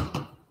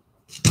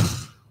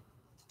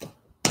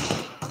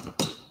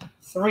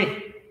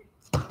 3,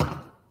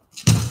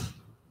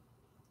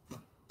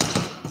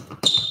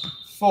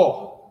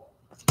 4,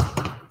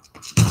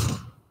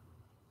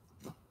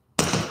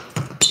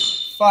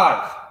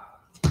 5,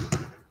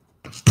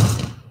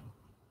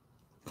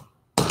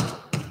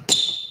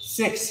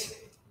 6,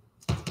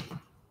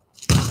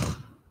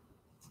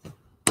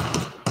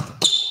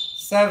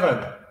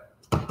 7,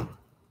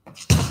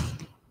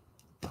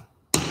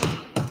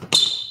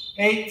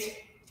 8,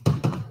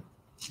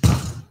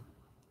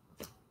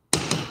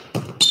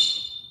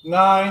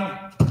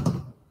 9,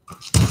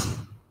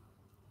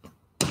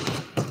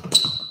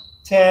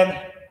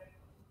 10,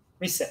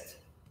 reset.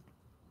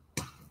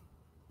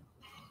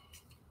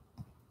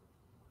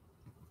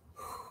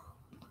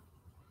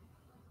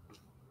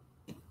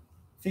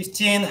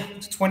 Fifteen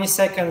to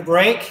 20-second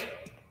break,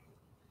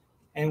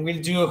 and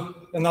we'll do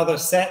another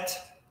set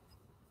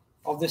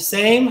of the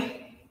same.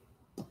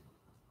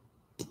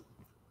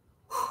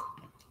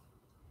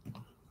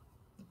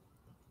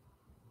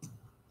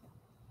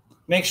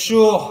 Make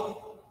sure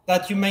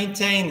that you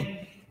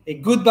maintain a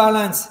good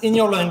balance in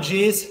your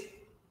lunges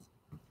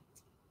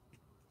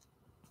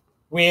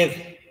with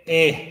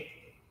a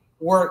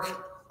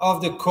work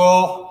of the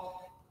core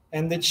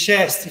and the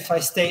chest. If I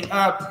stay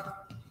up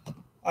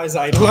as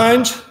I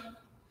lunge,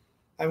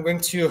 I'm going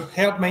to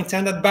help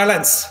maintain that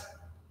balance.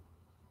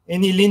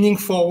 Any leaning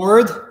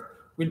forward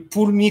will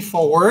pull me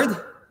forward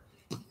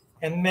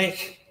and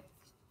make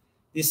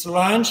this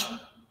lunge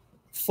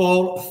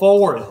fall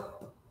forward.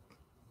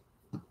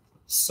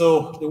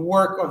 So the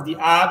work of the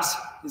abs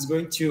is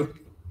going to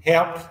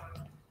help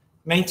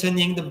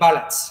maintaining the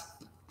balance.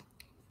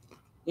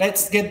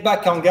 Let's get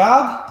back on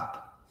guard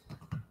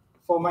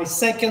for my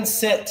second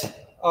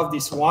set of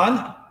this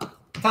one.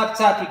 Tap,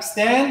 tap,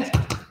 extend,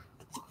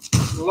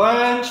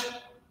 lunge,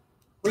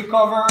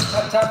 recover,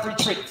 tap, tap,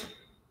 retreat.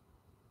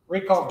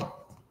 Recover.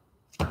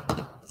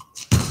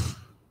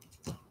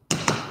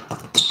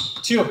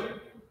 2,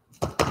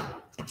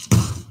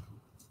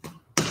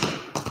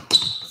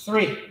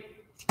 3,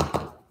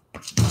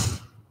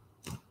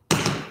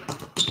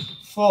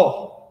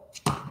 4,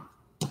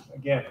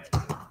 again,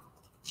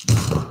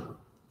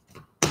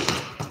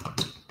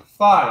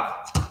 5,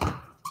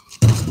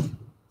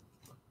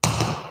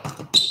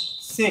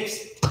 6,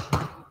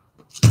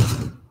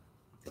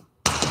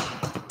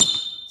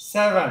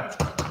 7,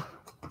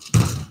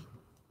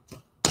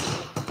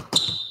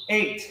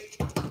 8,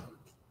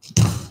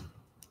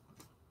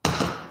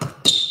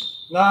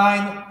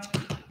 9,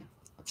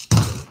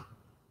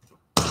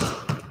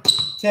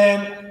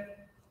 10,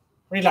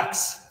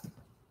 relax.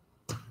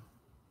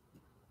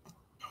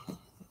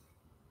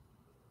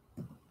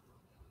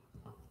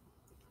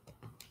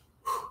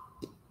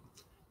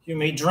 You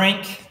may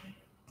drink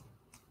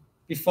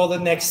before the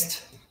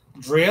next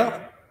drill.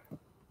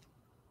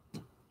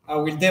 I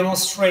will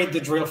demonstrate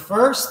the drill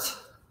first,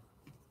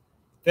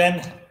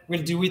 then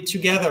we'll do it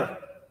together.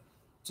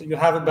 So you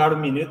have about a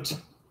minute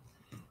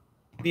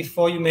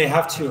before you may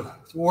have to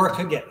work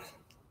again.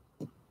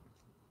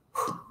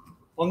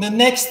 On the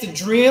next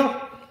drill,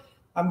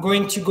 I'm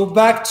going to go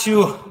back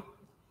to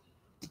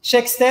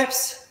check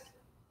steps.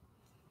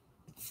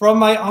 From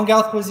my en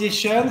garde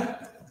position,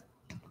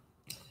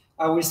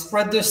 I will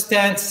spread the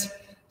stance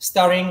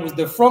starting with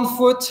the front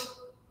foot.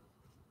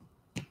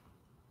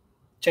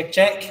 Check,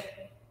 check.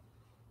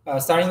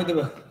 Starting with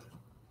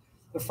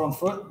the front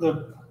foot,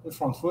 the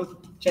front foot,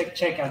 check,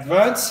 check,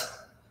 advance,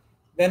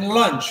 then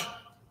lunge.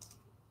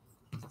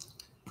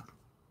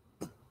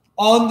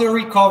 On the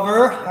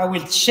recover, I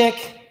will check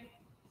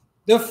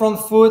the front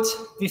foot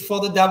before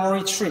the double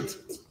retreat.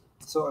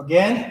 So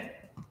again,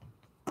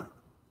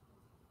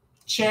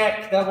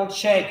 check, double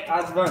check,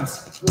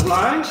 advance,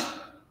 lunge.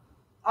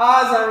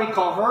 As I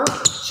recover,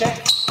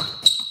 check,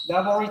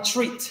 double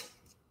retreat.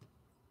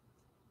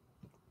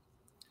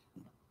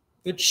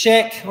 The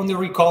check on the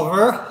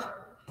recover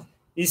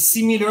is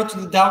similar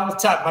to the double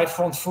tap. My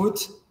front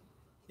foot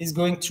is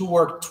going to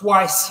work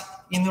twice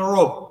in a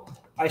row.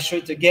 I show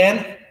it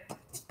again.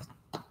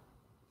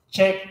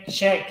 Check,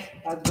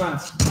 check,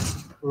 advance,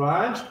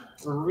 lunge,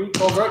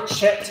 recover,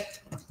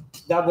 check,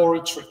 double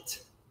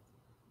retreat.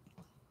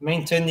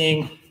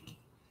 Maintaining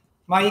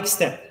my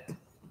extend.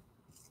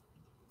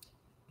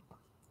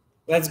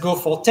 Let's go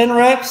for 10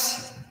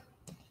 reps.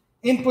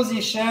 In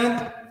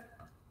position,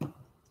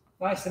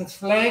 nice and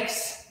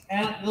flex,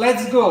 and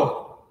let's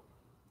go.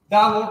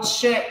 Double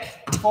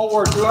check,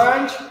 forward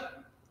lunge,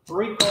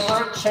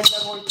 recover, check,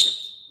 double retreat.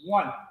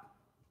 1,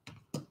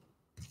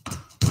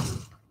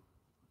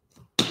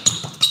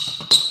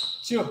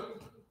 2,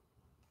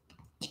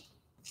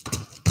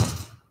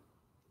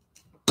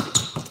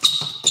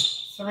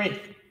 3,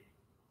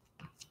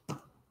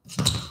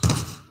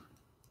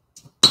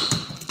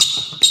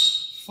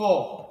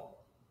 4,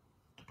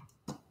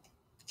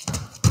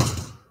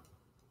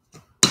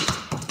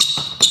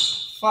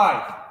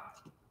 5,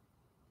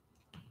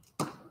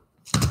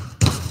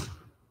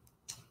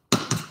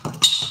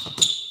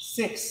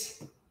 6,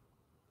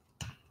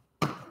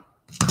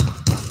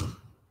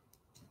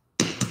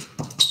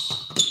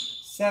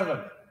 7,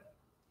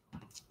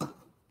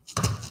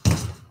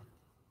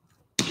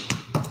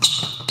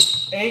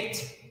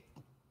 8,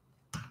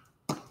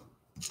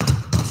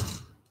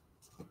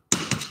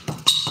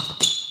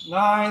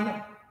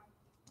 9,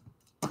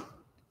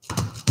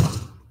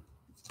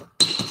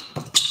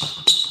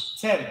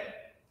 10.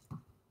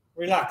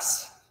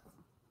 Relax.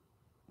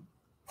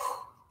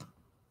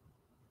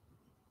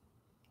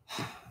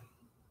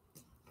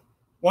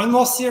 One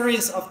more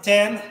series of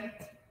 10,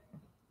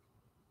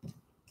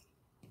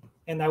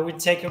 and I will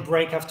take a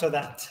break after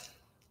that.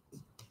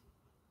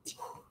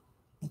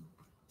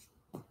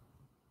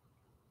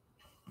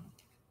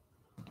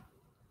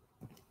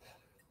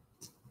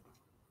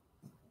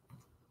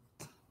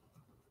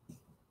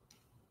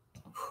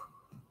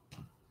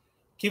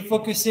 Keep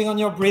focusing on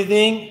your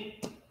breathing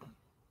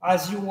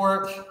as you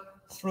work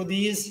through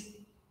these.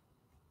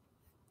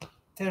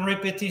 10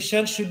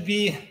 repetitions should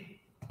be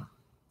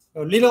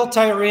a little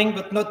tiring,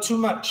 but not too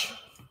much.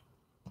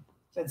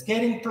 Let's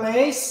get in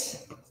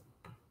place,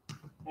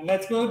 and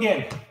let's go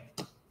again.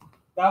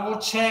 Double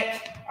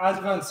check,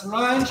 advance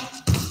lunge,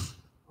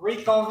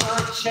 recover,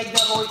 check,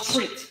 double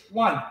retreat.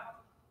 1,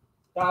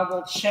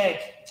 double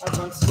check,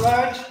 advance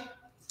lunge,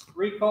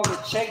 recover,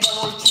 check,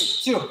 double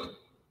retreat. 2,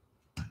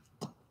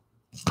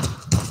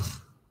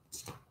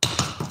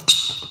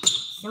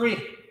 3,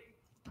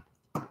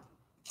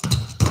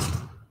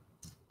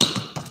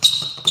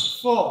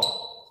 4,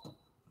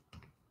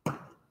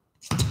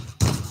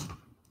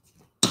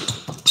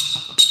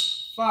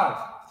 5,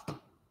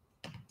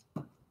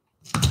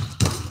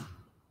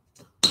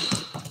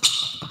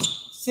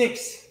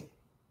 6,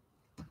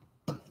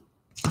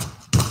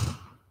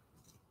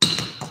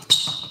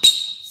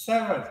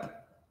 7,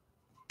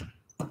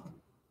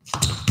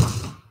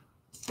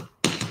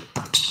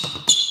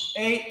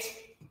 8,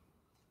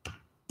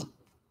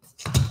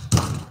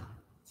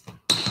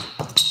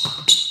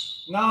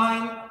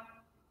 9,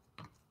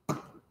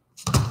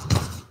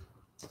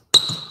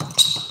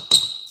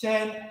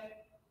 10,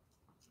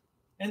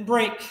 and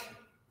break.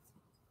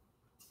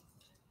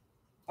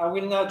 I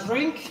will now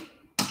drink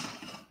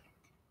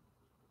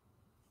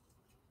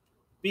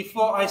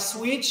before I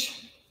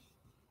switch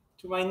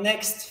to my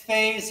next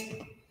phase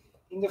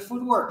in the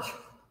footwork.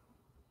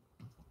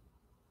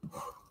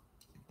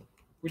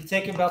 We'll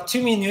take about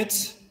 2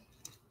 minutes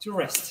to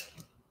rest.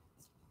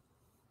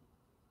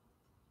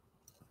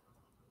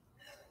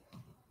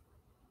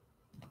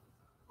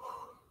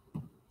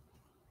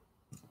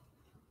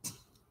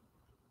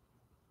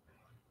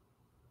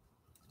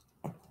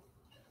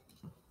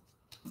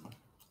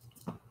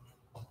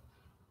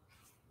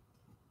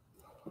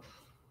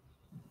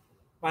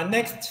 My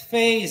next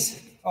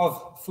phase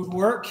of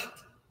footwork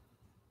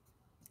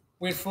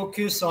will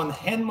focus on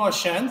hand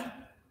motion.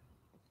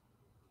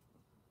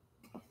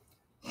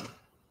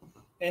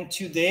 And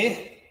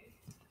today,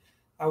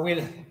 I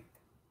will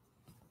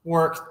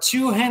work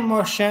 2 hand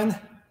motion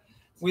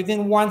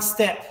within 1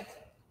 step.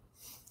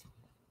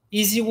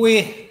 Easy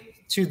way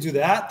to do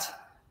that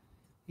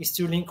is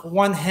to link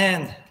one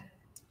hand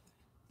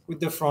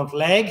with the front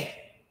leg,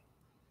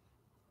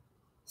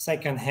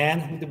 second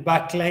hand with the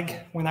back leg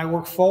when I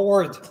work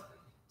forward.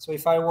 So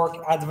if I work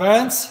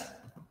advance,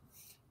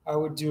 I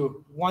would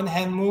do 1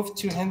 hand move,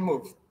 2 hand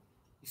move.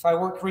 If I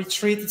work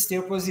retreat, it's the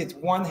opposite.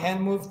 1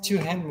 hand move, 2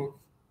 hand move.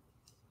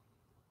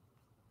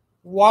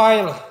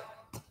 While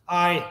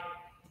I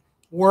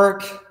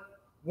work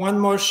one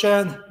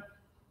motion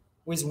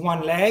with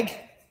one leg.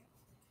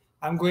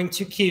 I'm going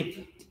to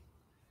keep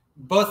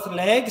both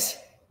legs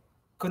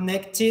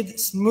connected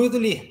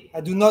smoothly.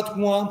 I do not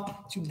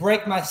want to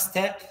break my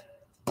step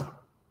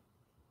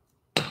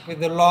with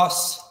the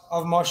loss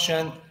of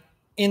motion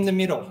in the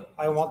middle.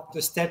 I want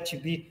the step to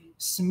be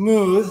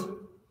smooth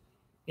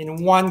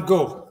in one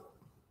go.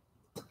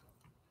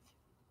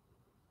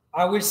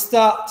 I will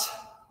start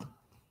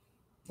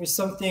with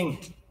something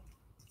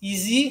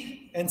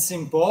easy and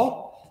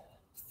simple.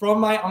 From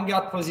my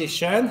on-guard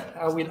position,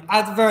 I will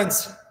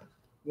advance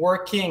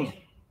working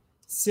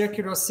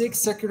circular 6,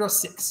 circular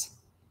 6.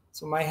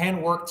 So my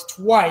hand worked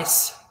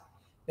twice,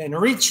 then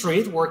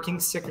retreat, working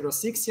circular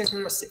 6,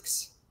 circular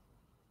 6.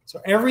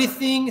 So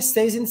everything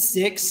stays in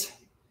 6.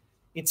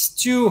 It's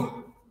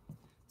 2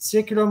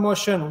 circular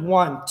motion,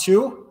 1,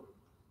 2,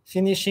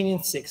 finishing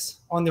in 6.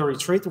 On the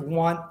retreat,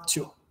 1,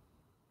 2.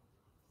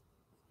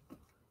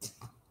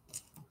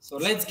 So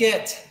let's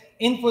get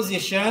in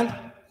position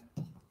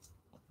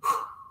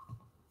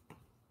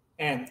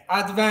and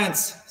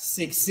advance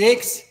 6,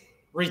 6,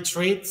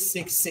 retreat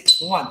 6,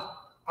 6, 1.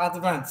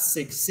 Advance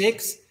 6,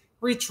 6,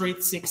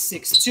 retreat 6,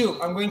 6,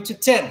 2. I'm going to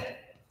 10.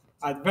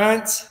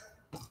 Advance,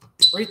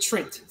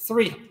 retreat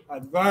 3.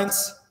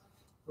 Advance,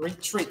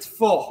 retreat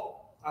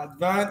 4.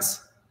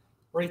 Advance,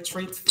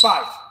 retreat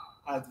 5.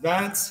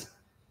 Advance,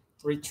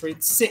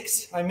 retreat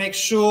 6. I make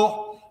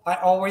sure I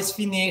always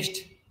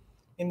finished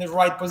in the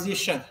right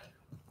position.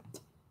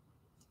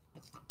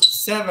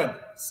 7,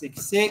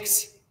 6,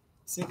 6,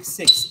 6,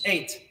 6,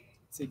 8,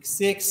 6,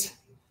 6,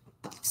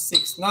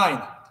 6,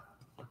 9,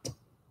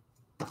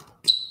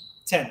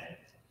 10.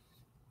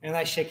 And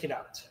I shake it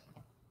out.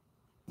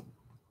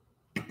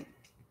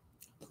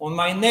 On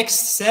my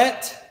next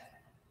set,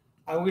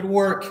 I will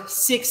work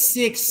 6,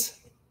 6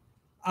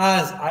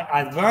 as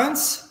I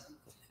advance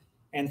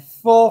and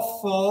 4,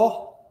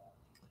 4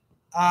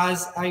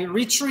 as I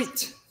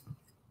retreat.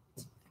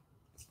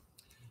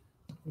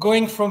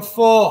 Going from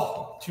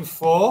 4 to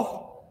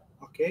 4,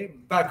 okay,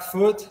 back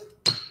foot,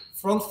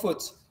 front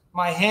foot.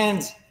 My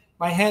hand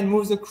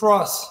moves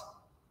across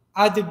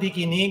at the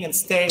beginning and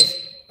stays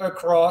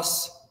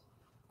across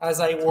as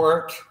I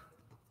work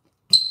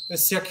the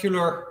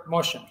circular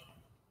motion.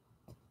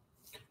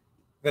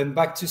 Then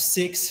back to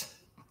 6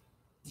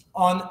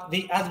 on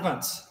the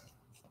advance.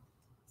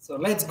 So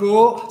let's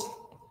go.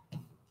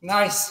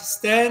 Nice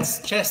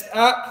stance, chest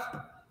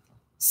up.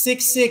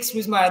 6, 6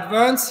 with my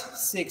advance.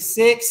 6,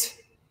 6,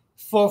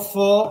 4,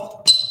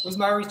 4 with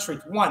my retreat.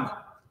 1,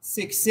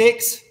 6,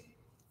 6,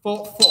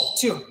 4, 4,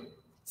 2,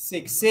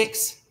 6,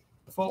 6,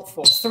 4,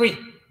 4, 3,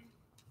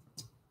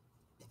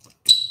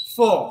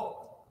 4,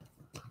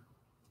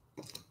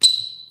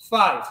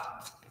 5,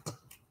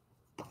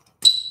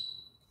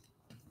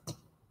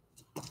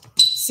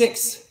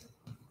 6,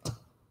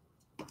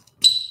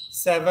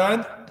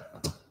 7,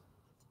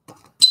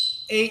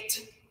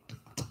 8,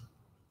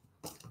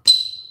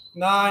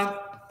 9,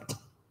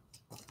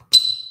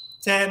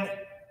 10.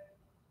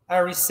 I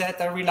reset,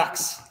 I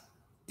relax.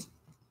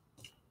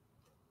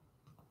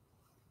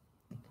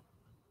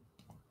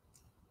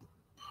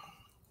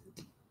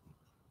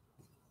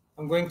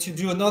 I'm going to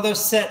do another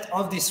set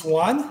of this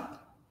one.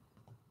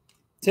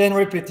 10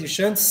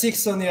 repetitions,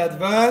 6 on the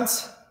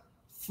advance,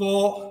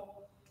 4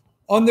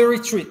 on the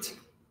retreat.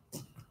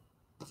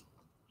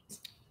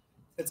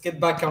 Let's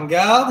get back on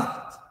guard.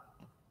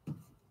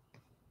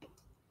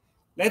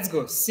 Let's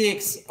go.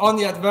 6 on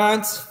the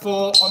advance,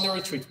 4 on the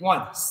retreat.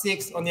 1,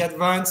 6 on the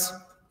advance,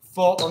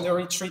 4 on the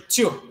retreat.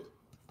 2,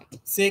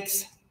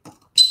 6,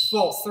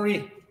 4,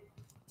 3,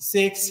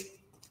 6,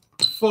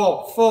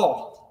 4,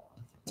 4,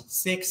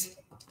 6,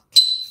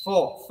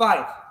 4,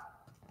 5.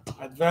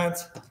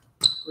 Advance,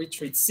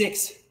 retreat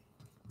 6.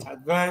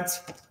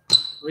 Advance,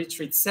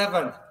 retreat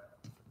 7.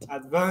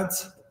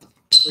 Advance,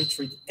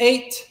 retreat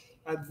 8.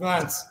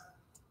 Advance,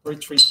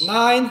 retreat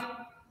 9.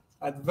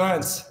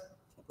 Advance,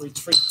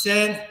 retreat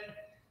 10.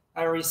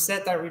 I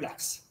reset, I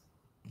relax.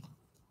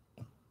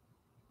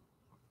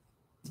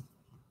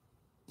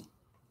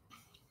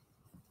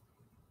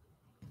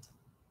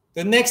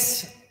 The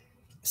next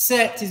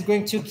set is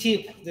going to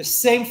keep the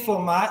same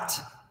format.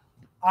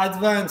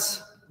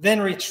 Advance, then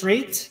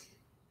retreat.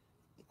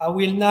 I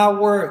will now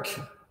work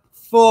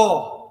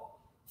 4,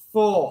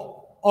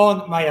 4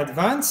 on my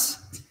advance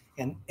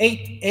and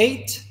 8,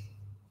 8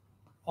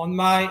 on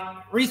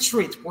my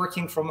retreat,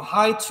 working from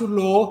high to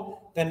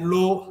low, then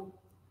low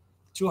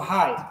to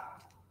high.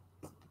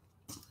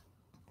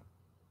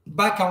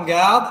 Back on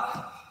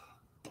guard.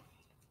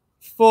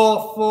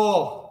 4,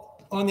 4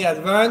 on the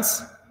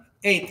advance,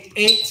 8,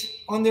 8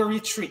 on the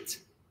retreat.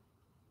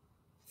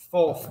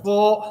 4,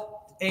 4,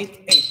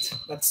 8, 8.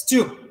 That's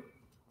 2.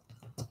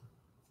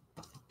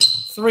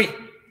 3,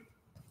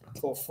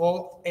 4,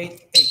 4,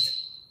 8, 8.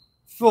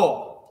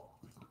 4,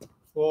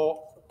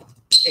 4,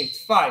 8,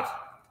 5.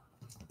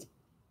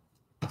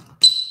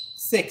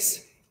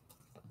 6,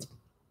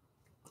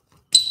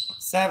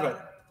 7,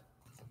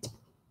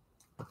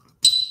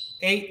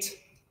 8,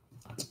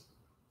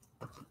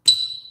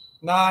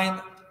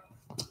 9,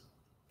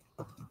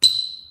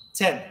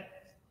 10.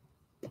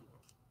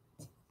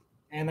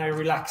 And I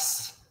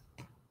relax.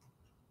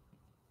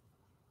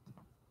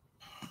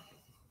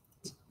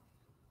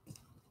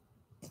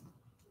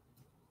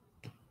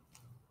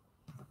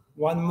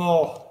 One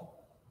more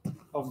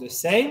of the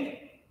same.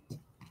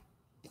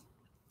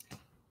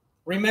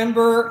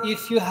 Remember,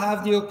 if you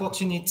have the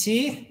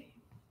opportunity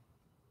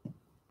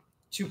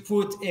to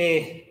put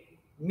a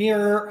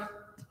mirror,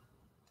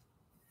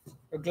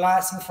 a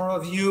glass in front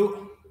of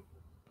you,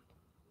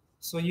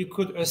 so you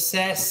could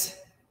assess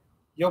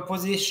your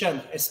position,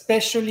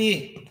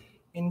 especially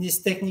in this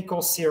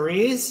technical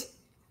series.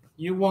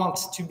 You want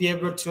to be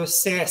able to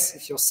assess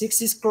if your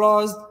 6 is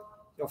closed,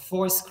 your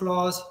 4 is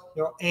closed,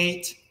 your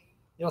 8,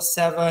 your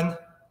 7.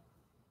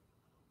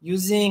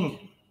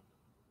 Using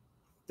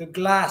the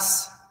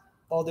glass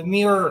or the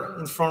mirror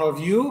in front of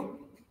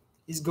you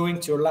is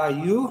going to allow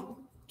you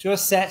to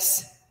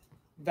assess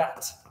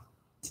that.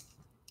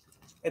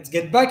 Let's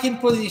get back in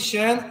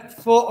position.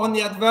 4 on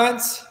the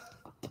advance,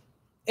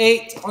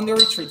 8 on the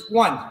retreat.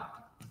 1,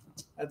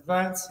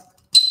 advance,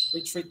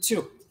 retreat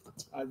 2,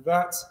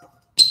 advance,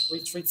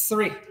 retreat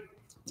 3,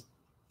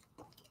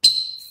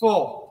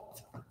 4,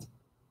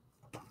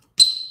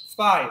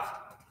 5,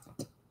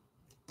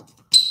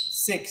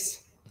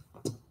 6,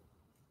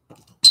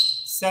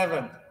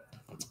 7,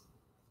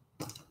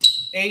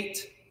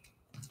 8,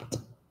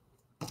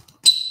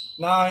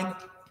 9,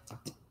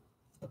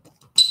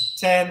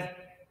 10,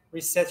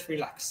 reset,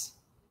 relax.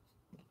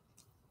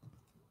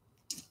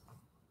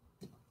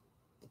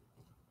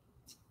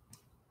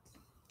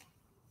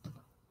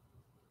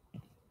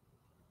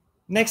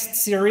 Next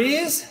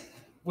series,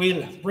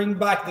 we'll bring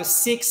back the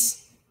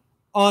 6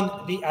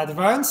 on the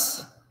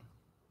advance,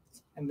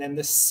 and then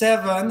the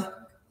 7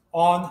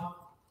 on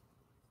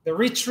the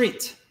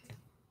retreat.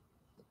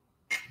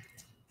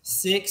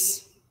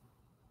 6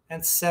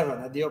 and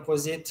 7 at the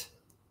opposite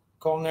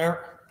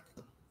corner.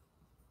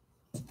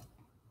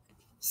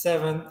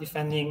 7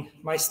 defending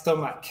my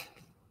stomach.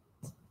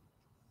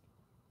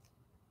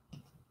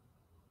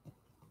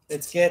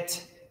 Let's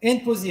get in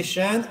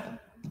position.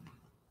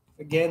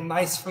 Again,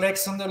 nice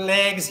flex on the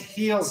legs,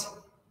 heels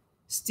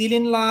still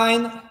in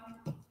line,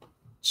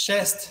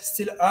 chest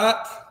still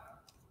up.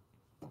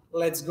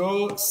 Let's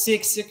go.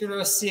 6,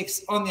 circular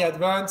 6 on the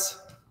advance.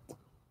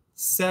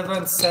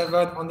 7,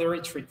 7 on the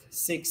retreat.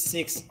 6,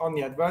 6 on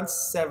the advance.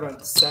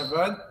 7,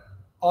 7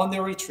 on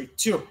the retreat.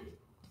 2,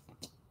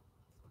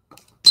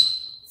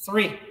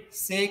 3,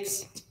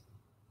 6,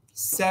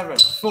 7,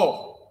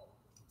 4,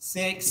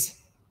 6,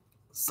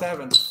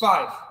 7,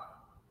 5.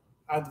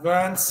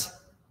 Advance,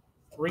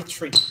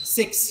 retreat.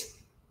 6,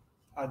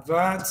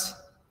 advance,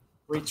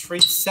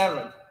 retreat.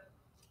 7,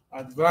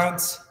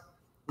 advance,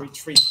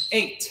 retreat.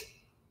 8,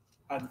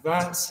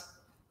 advance,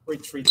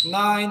 retreat.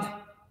 9,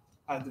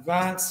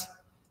 advance,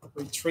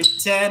 retreat.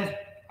 10,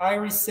 I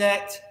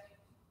reset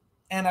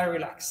and I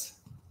relax.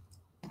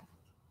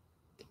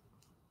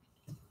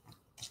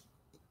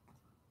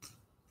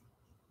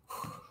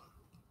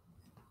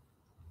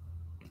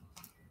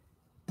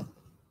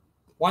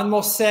 One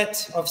more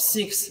set of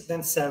 6,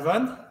 then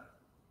 7.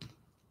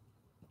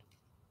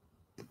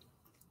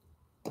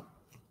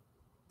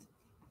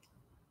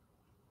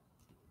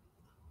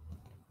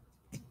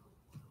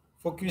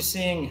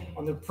 Focusing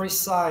on the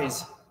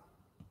precise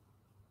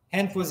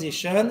hand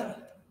position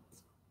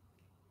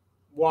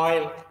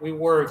while we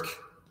work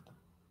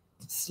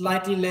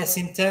slightly less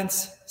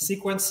intense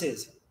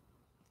sequences.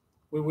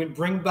 We will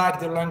bring back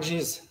the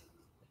lunges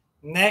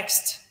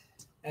next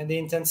and the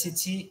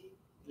intensity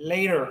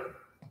later.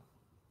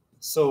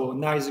 So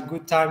now is a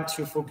good time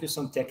to focus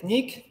on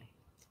technique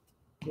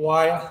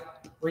while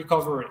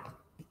recovering.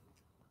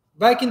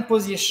 Back in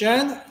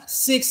position,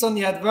 6 on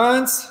the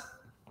advance,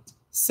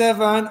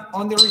 7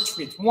 on the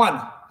retreat.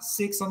 1,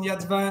 6 on the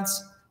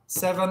advance,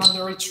 7 on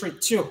the retreat.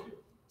 2,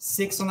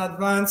 6 on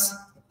advance,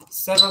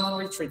 7 on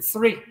retreat.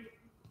 3,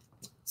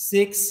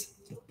 6,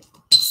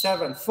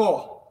 7,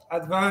 4,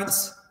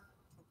 advance,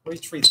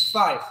 retreat.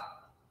 5,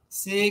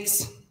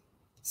 6,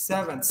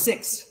 7,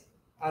 6,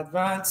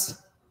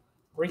 advance,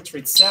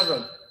 retreat.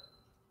 7,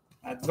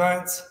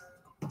 advance,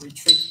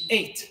 retreat.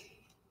 8,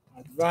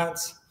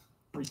 advance,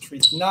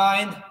 retreat.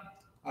 9,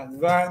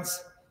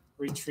 advance,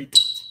 retreat.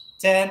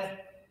 10,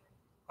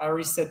 I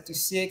reset to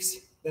 6,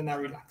 then I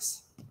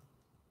relax.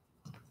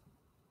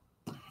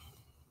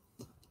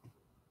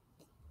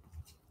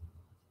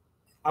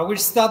 I will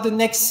start the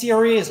next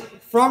series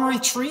from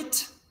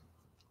retreat,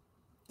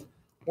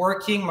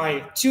 working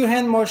my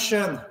 2-hand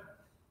motion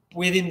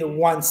within the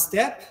 1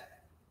 step,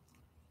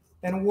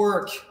 and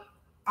work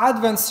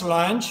advanced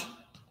lunge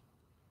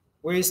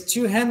with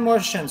 2-hand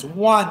motions,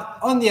 1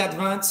 on the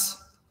advance,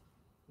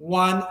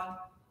 1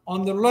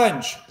 on the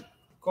lunge.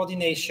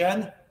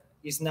 Coordination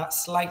is not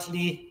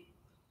slightly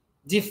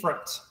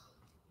different.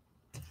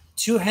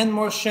 2-hand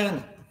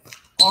motion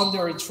on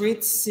the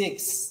retreat,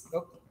 6,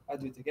 oh, I'll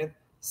do it again,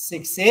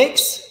 6,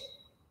 6,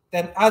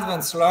 then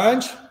advanced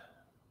lunge,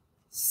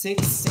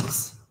 6,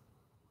 6,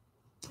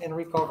 and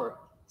recover.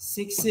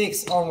 6,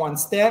 6 on 1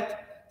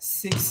 step,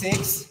 6,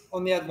 6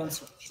 on the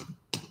advanced lunge.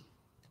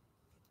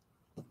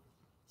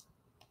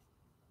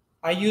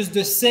 I use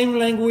the same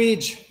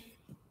language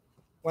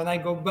when I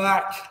go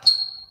back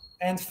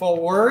and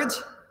forward,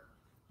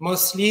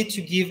 mostly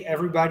to give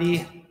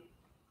everybody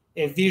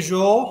a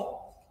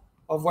visual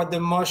of what the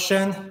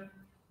motion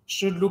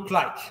should look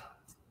like.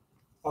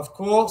 Of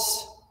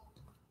course,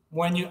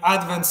 when you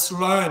advance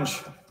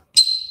lunge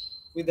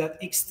with that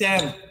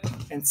extend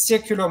and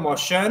circular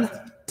motion,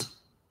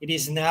 it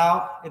is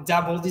now a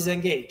double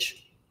disengage.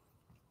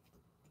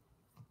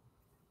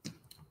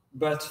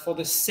 But for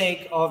the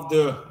sake of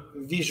the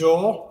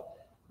visual,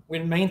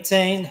 we'll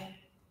maintain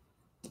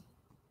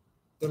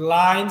the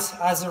lines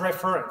as a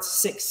reference,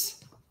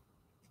 6.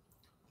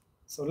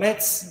 So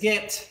let's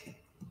get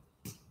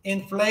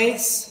in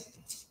place.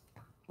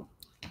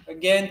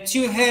 Again,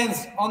 2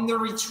 hands on the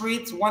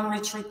retreat, 1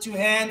 retreat, 2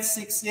 hands,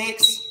 6,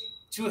 6,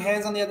 2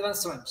 hands on the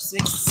advanced lunge,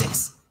 6,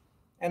 6.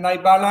 And I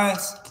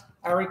balance,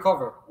 I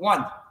recover.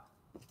 1,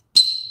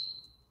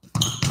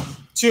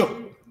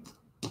 2,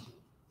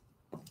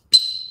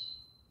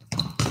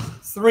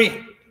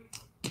 3,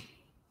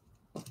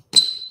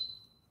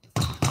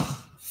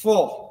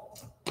 4,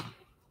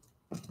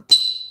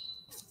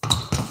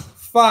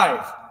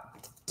 5.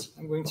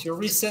 I'm going to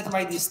reset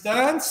my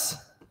distance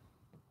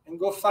and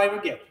go 5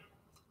 again.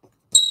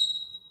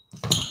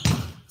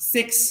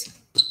 6,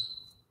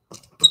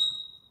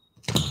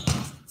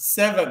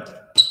 7,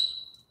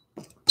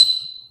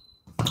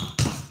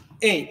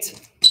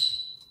 8,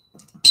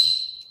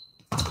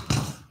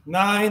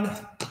 9,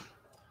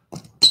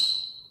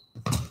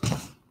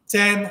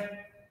 10,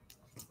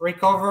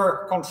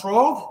 recover,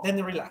 controlled,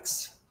 then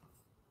relax.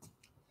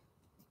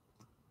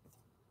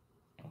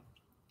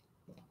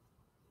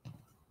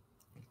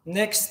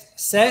 Next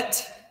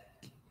set,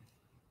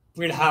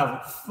 we'll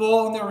have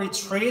 4 on the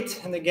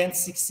retreat and again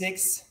 6,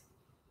 6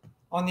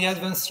 on the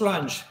advanced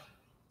lunge.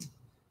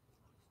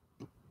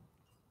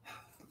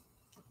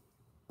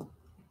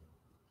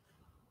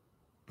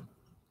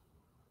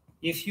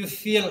 If you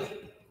feel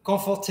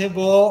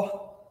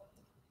comfortable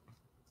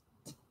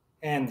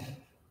and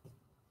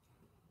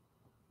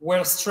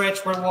well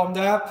stretched, well warmed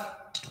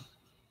up,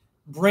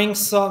 bring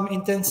some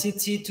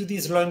intensity to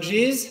these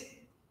lunges.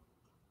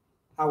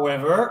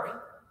 However,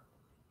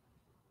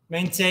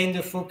 maintain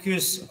the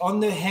focus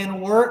on the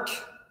handwork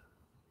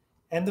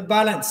and the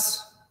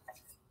balance.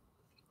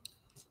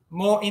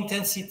 More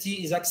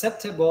intensity is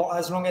acceptable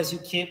as long as you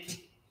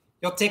keep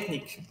your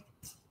technique.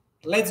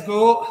 Let's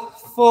go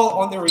 4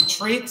 on the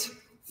retreat,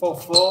 4,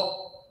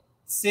 4,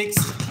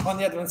 6 on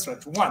the advanced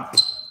lunge. 1,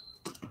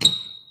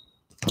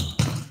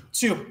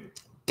 2,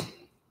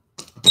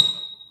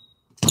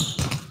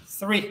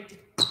 3,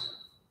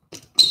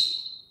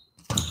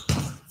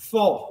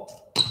 4,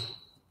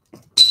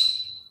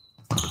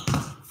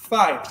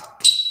 5.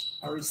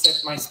 I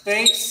reset my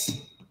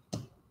space.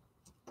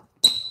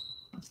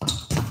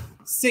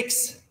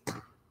 6,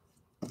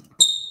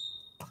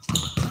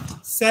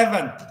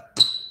 7,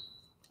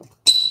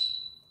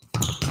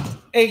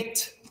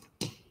 8,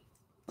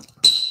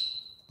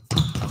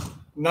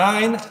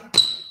 9,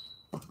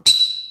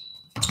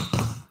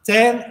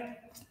 10,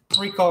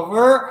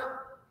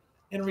 recover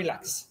and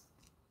relax.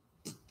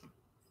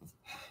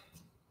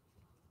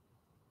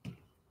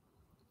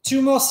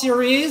 2 more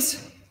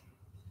series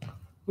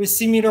with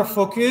similar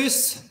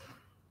focus.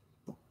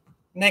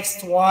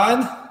 Next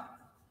one,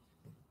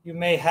 you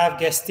may have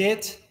guessed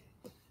it,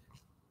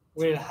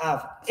 we'll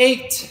have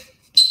 8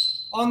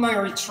 on my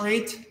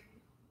retreat,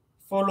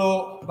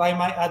 followed by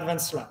my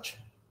advanced lunge.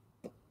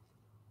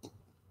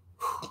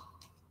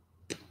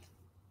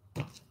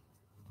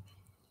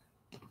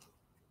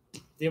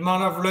 The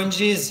amount of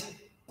lunges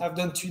I've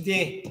done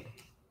today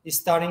is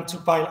starting to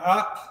pile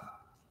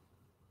up.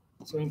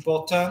 So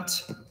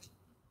important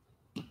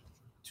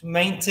to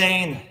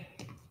maintain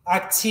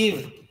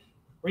active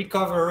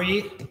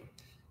recovery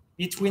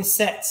between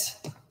sets.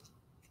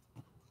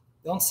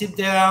 Don't sit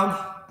down,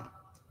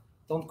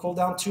 don't cool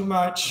down too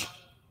much,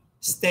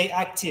 stay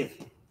active.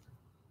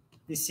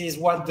 This is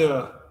what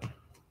the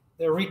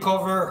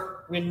recovery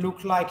will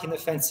look like in a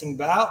fencing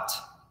bout.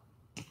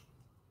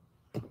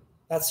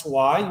 That's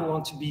why you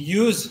want to be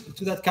used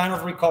to that kind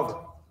of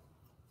recovery.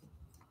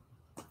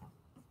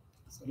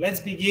 So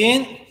let's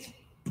begin.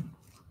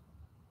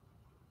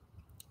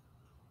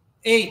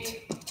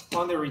 8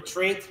 on the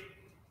retreat,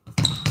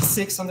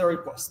 6 on the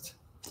riposte.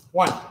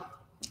 1,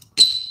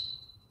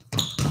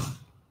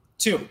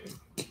 2,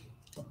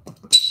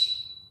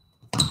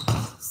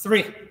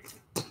 3,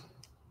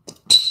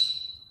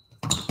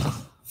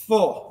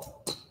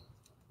 4,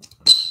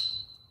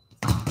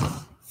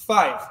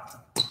 5,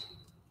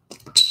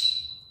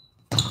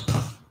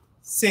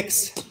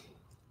 6,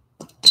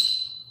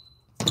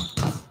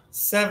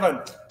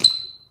 7,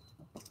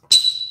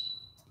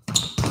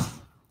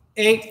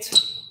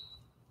 8,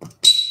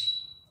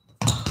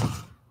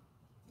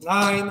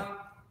 9,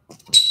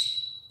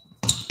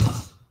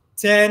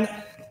 10.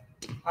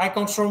 I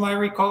control my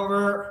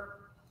recovery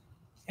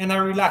and I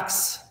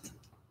relax.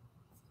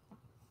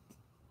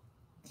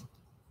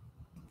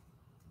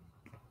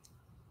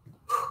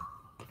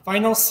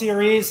 Final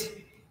series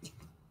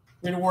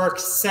will work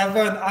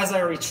 7 as I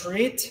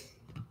retreat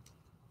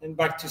and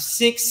back to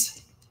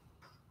 6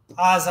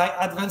 as I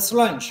advance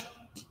lunge.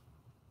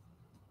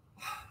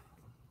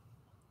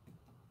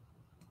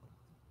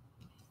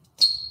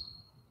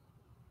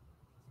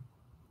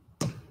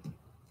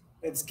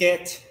 Let's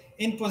get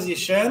in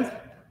position.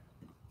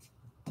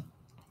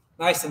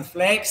 Nice and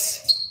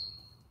flex.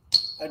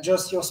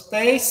 Adjust your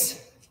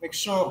space. Make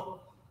sure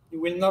you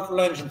will not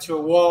lunge into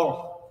a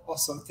wall or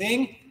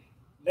something.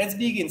 Let's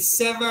begin.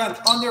 7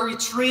 on the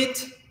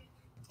retreat.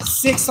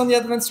 6 on the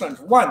advanced lunge.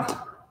 1,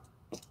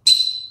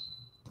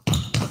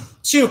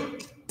 2,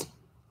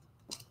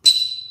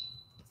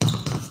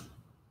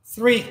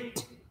 3,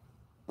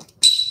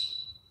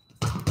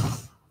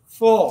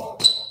 4,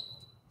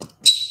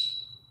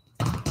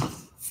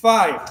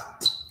 5.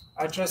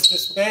 Adjust the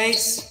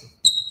space.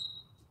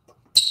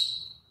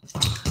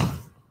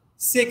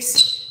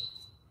 6,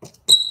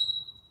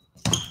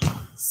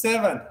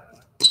 7,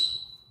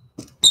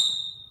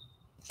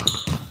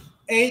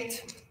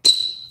 8,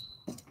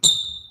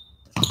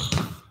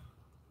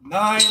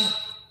 9,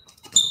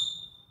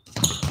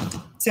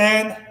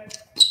 10.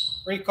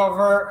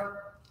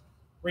 Recover,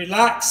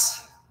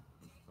 relax,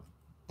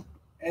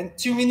 and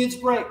 2 minutes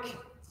break.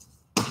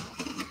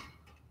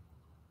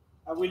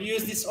 I will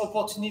use this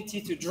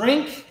opportunity to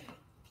drink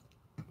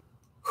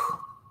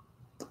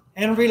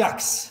and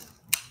relax.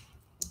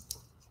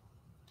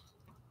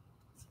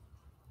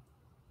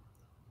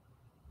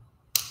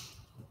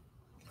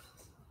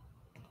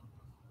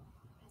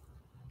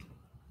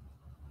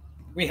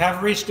 We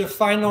have reached the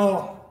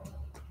final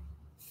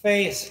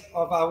phase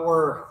of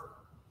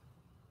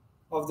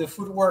the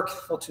footwork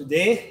for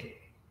today.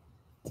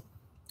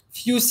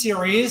 Few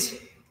series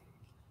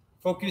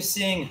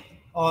focusing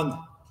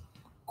on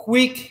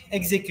quick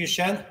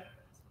execution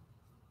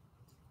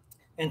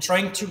and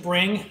trying to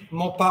bring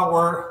more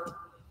power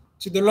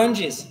to the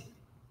lunges.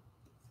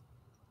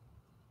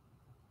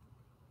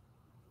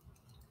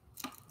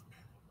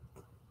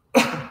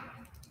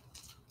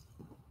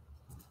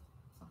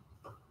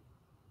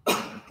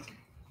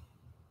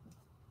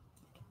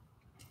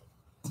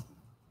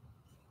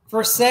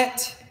 First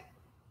set,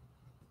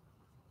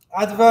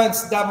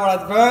 advance, double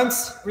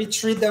advance,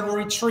 retreat, double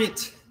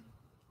retreat.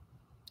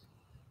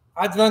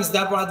 Advance,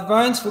 double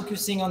advance,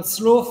 focusing on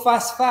slow,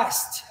 fast,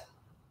 fast.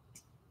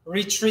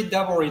 Retreat,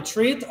 double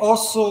retreat,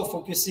 also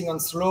focusing on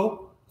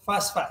slow,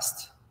 fast,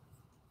 fast.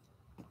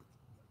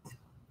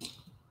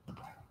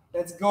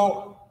 Let's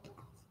go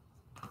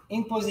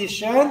in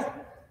position.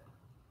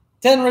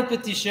 10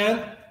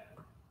 repetitions.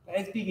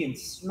 Let's begin.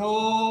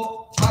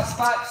 Slow, fast,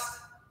 fast.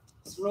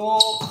 Slow,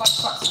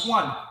 fast, fast.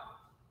 1.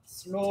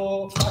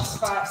 Slow, fast,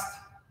 fast.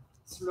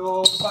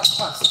 Slow, fast,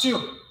 fast.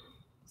 2.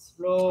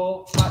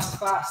 Slow, fast,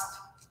 fast.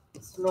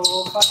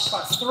 Slow, fast,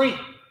 fast. 3.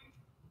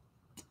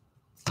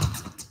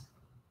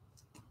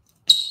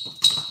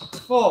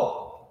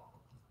 4.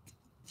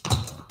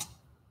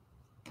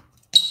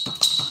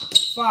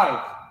 5.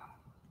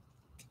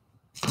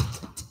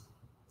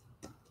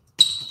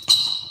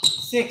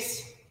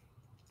 6.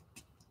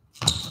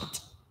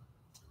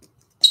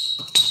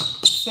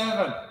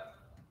 7.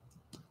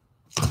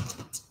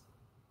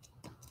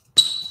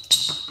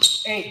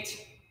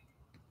 8.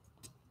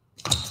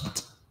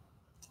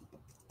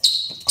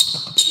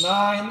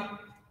 9.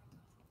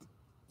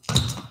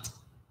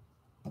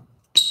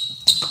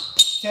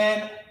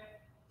 10.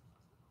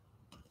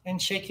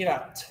 And shake it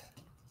out.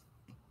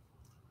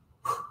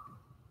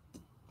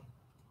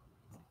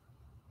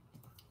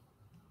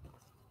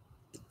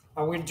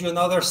 I will do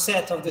another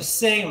set of the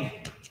same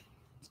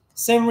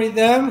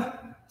rhythm,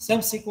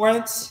 same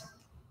sequence,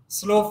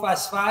 slow,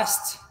 fast,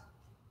 fast.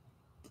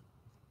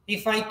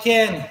 If I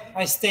can,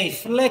 I stay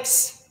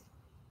flex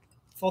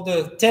for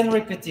the 10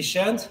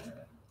 repetitions.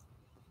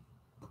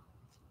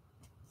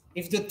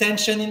 If the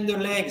tension in the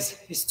legs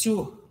is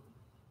too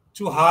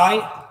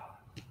high,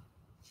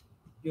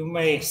 you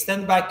may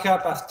stand back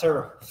up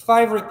after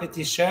 5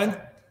 repetitions,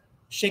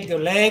 shake the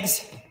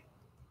legs,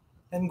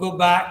 and go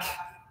back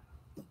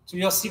to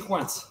your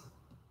sequence.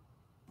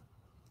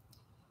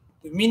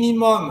 The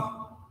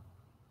minimum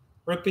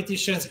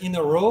repetitions in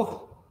a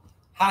row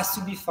has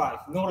to be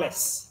 5, no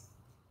less.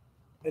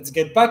 Let's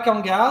get back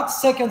on guard.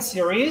 Second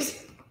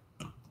series.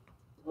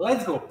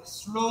 Let's go.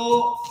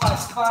 Slow,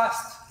 fast,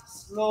 fast.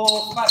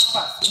 Slow, fast,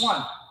 fast.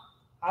 1.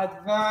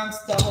 Advance,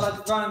 double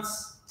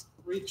advance.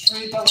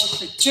 Retreat, double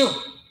retreat. 2.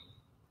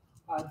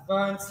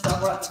 Advance,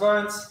 double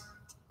advance.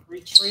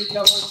 Retreat,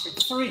 double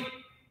retreat. 3.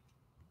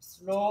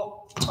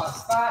 Slow,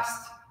 fast,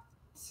 fast.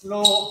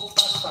 Slow,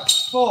 fast,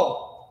 fast.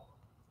 4.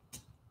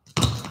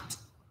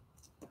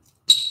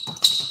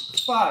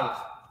 5.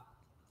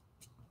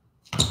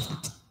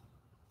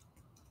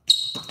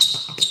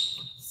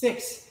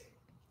 6.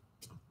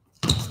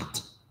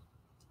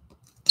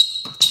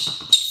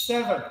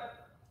 7.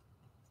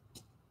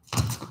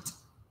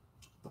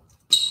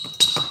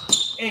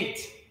 8.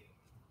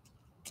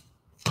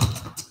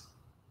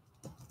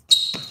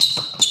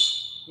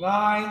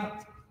 9.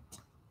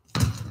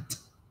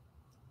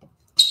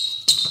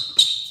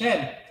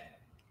 10.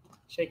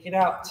 Shake it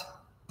out.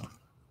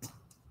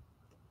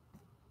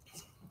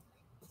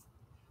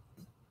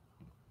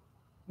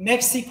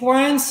 Next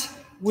sequence,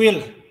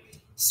 we'll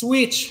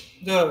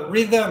switch the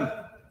rhythm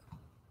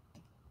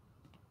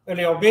a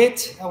little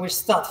bit. I will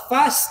start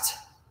fast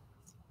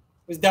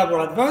with double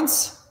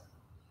advance,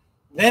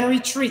 then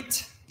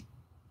retreat.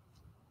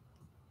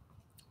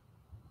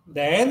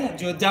 Then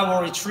do a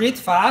double retreat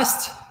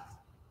fast,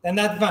 then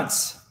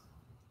advance.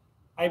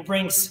 I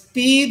bring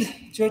speed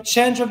to a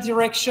change of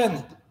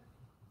direction.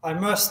 I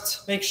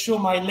must make sure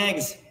my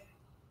legs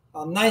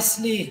are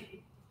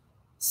nicely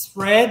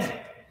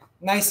spread,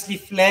 nicely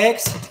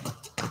flexed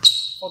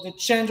for the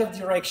change of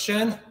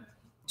direction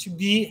to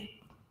be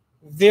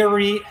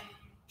very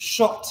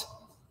short,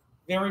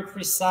 very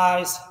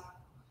precise,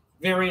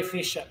 very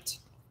efficient.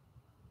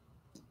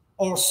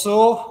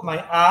 Also, my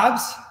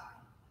abs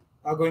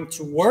are going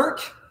to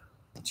work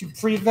to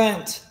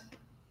prevent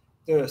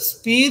the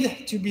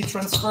speed to be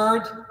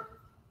transferred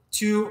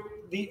to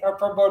the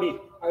upper body.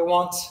 I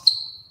want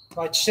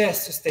my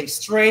chest to stay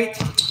straight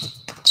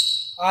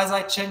as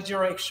I change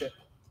direction.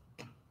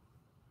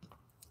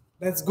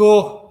 Let's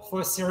go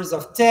for a series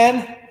of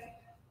 10.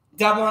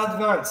 Double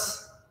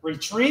advance,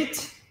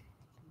 retreat,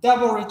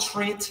 double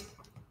retreat,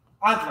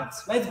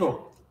 advance. Let's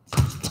go.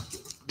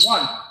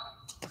 1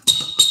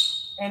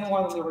 and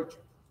 1 on the retreat.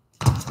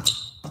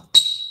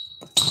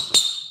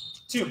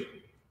 2,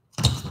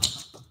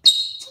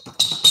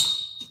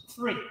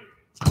 3,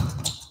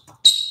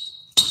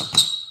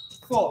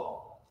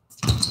 4,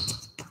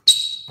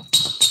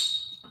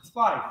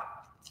 5,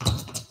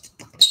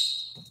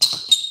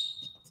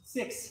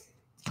 6,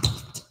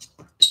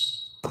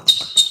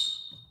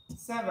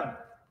 7,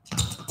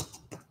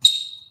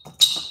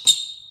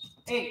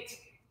 8,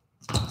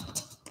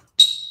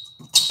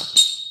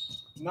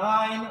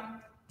 9,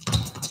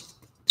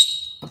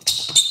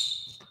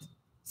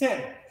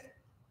 10.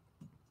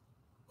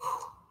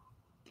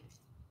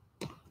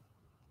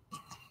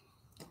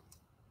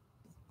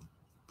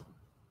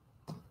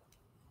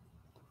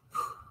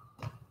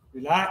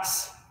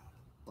 Relax.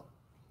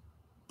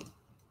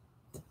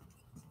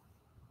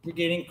 We're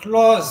getting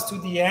close to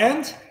the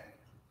end.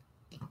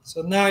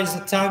 So now is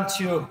the time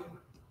to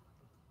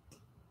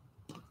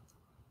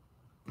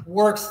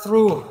work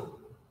through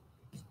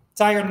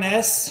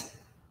tiredness,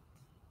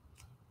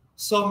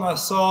 some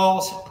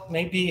muscles,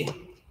 maybe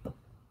a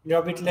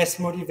little bit less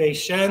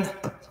motivation,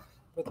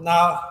 but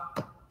now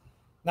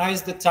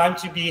is the time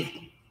to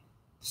be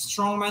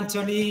strong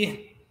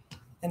mentally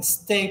and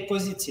stay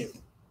positive.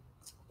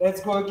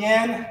 Let's go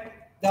again.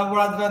 Double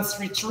advance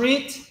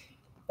retreat.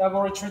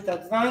 Double retreat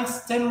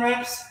advance. 10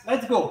 reps.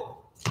 Let's go.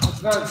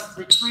 Advance,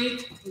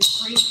 retreat,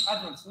 retreat,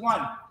 advance.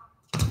 1,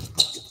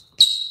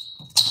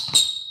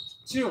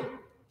 2,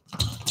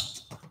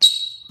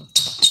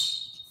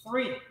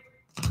 3,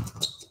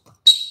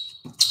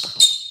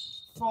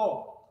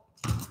 4,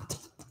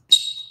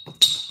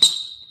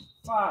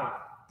 5,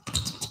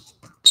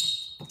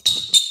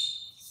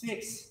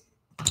 6,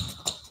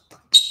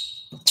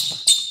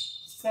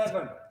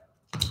 7,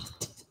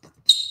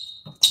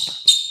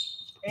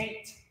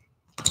 8,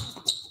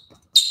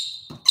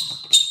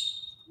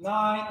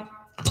 9,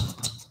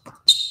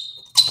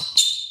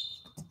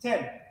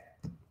 10.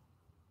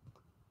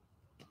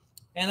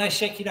 And I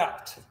shake it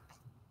out.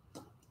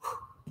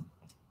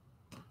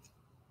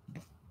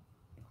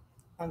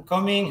 I'm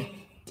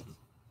coming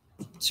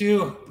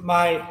to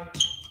my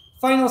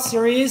final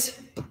series.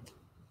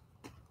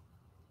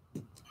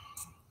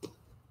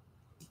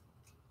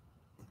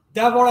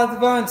 Double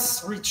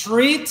advance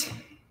retreat,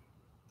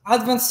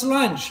 advance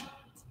lunge.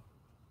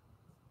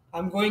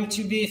 I'm going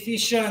to be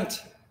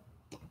efficient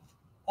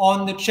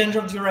on the change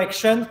of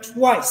direction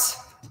twice,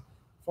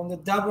 from the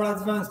double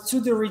advance to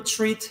the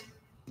retreat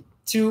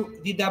to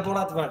the double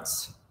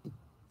advance.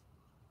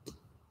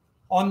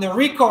 On the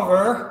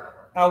recover,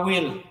 I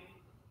will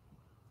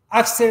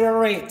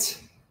accelerate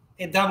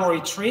a double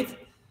retreat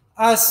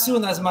as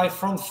soon as my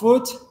front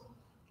foot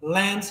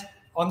lands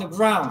on the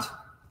ground.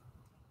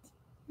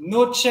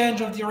 No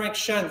change of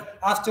direction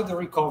after the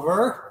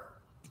recover,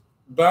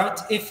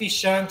 but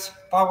efficient,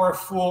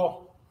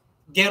 powerful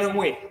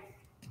getaway.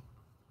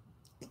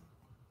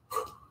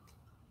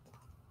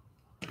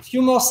 A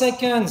few more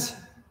seconds,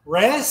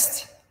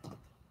 rest,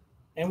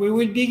 and we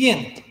will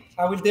begin.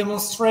 I will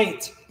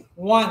demonstrate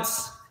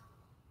once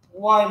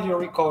while you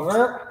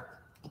recover.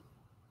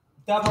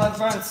 Double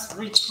advance,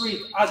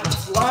 retreat,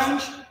 advance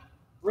lunge,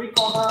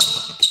 recover,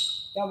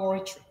 double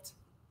retreat.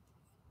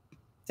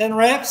 10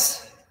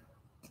 reps.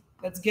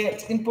 Let's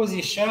get in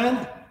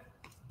position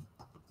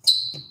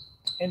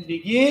and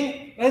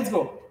begin. Let's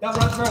go.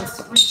 Double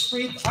advance,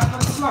 retreat,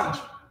 advance lunge,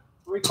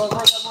 recover,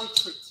 double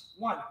retreat.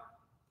 1,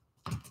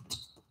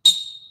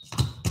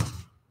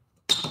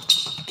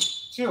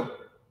 2,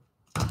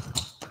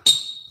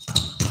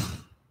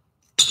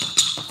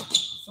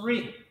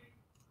 3,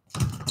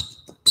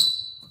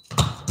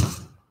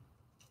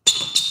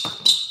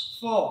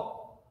 4,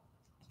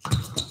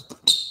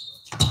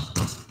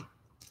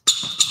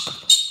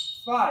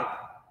 5,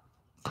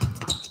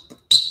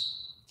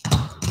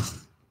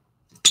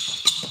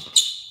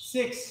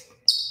 6,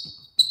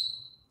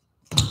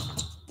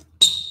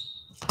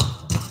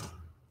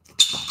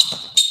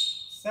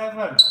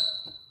 7,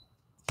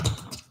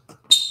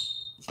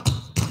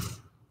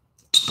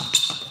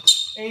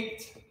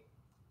 8,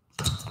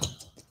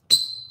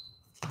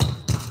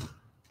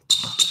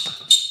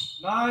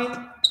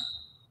 9,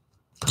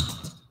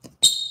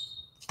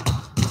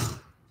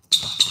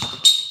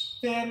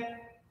 10.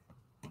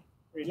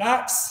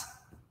 Relax.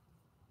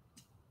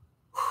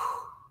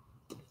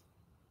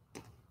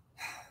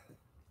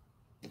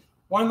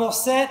 One more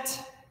set,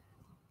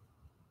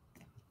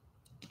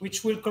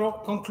 which will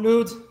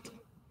conclude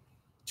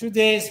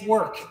today's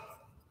work.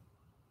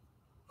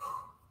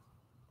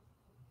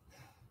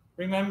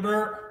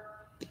 Remember,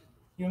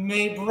 you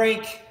may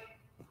break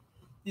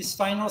this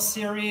final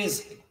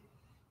series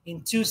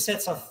in 2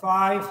 sets of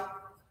 5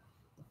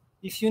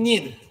 if you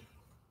need.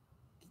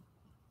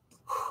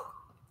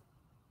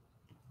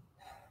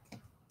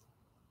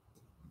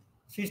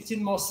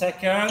 15 more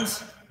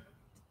seconds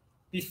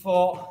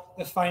before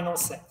the final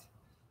set.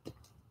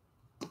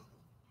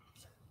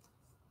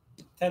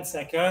 10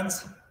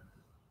 seconds.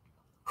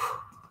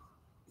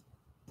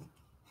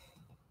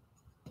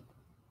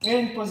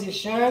 In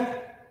position.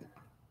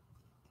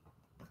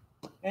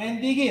 And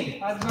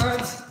begin.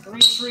 Advance,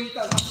 retreat,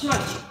 as a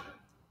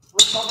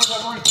recover the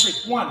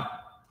retreat. 1,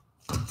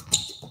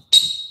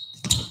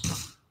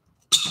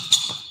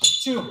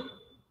 2,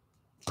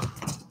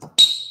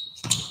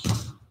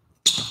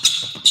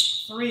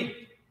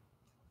 3,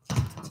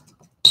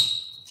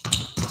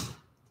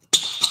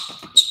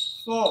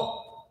 4,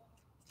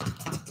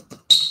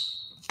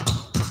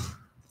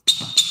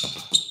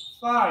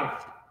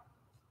 5,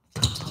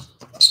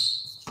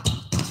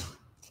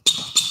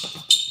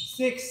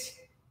 6,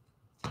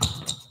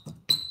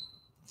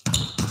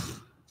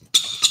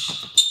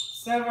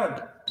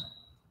 7,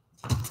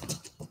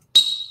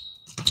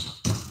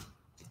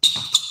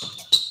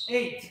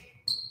 8,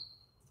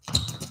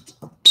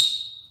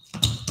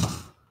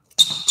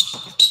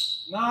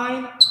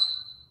 9,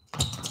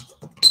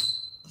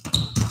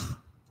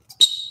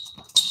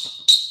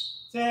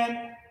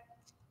 10,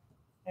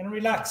 and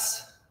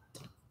relax.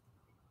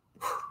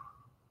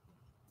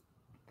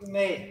 You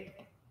may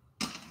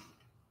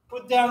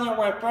put down your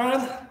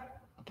weapon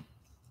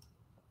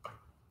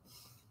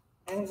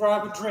and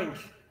grab a drink.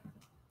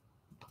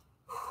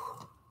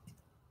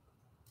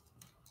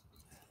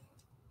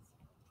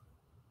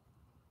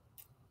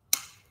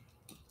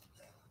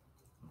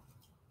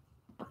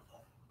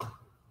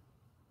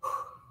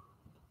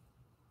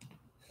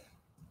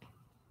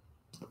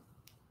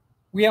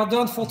 We are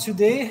done for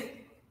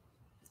today.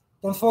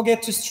 Don't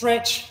forget to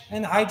stretch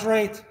and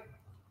hydrate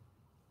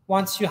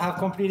once you have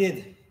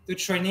completed the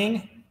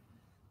training.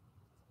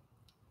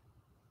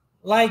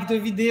 Like the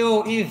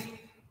video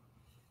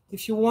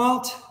if you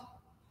want.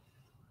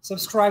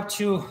 Subscribe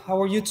to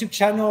our YouTube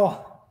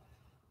channel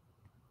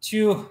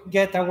to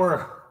get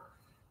our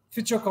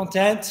future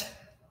content.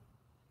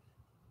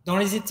 Don't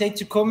hesitate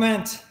to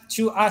comment,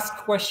 to ask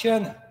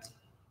questions,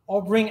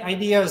 or bring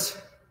ideas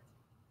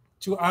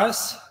to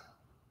us.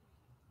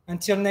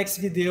 Until next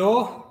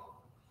video,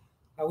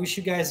 I wish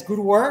you guys good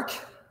work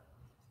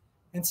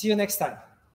and see you next time.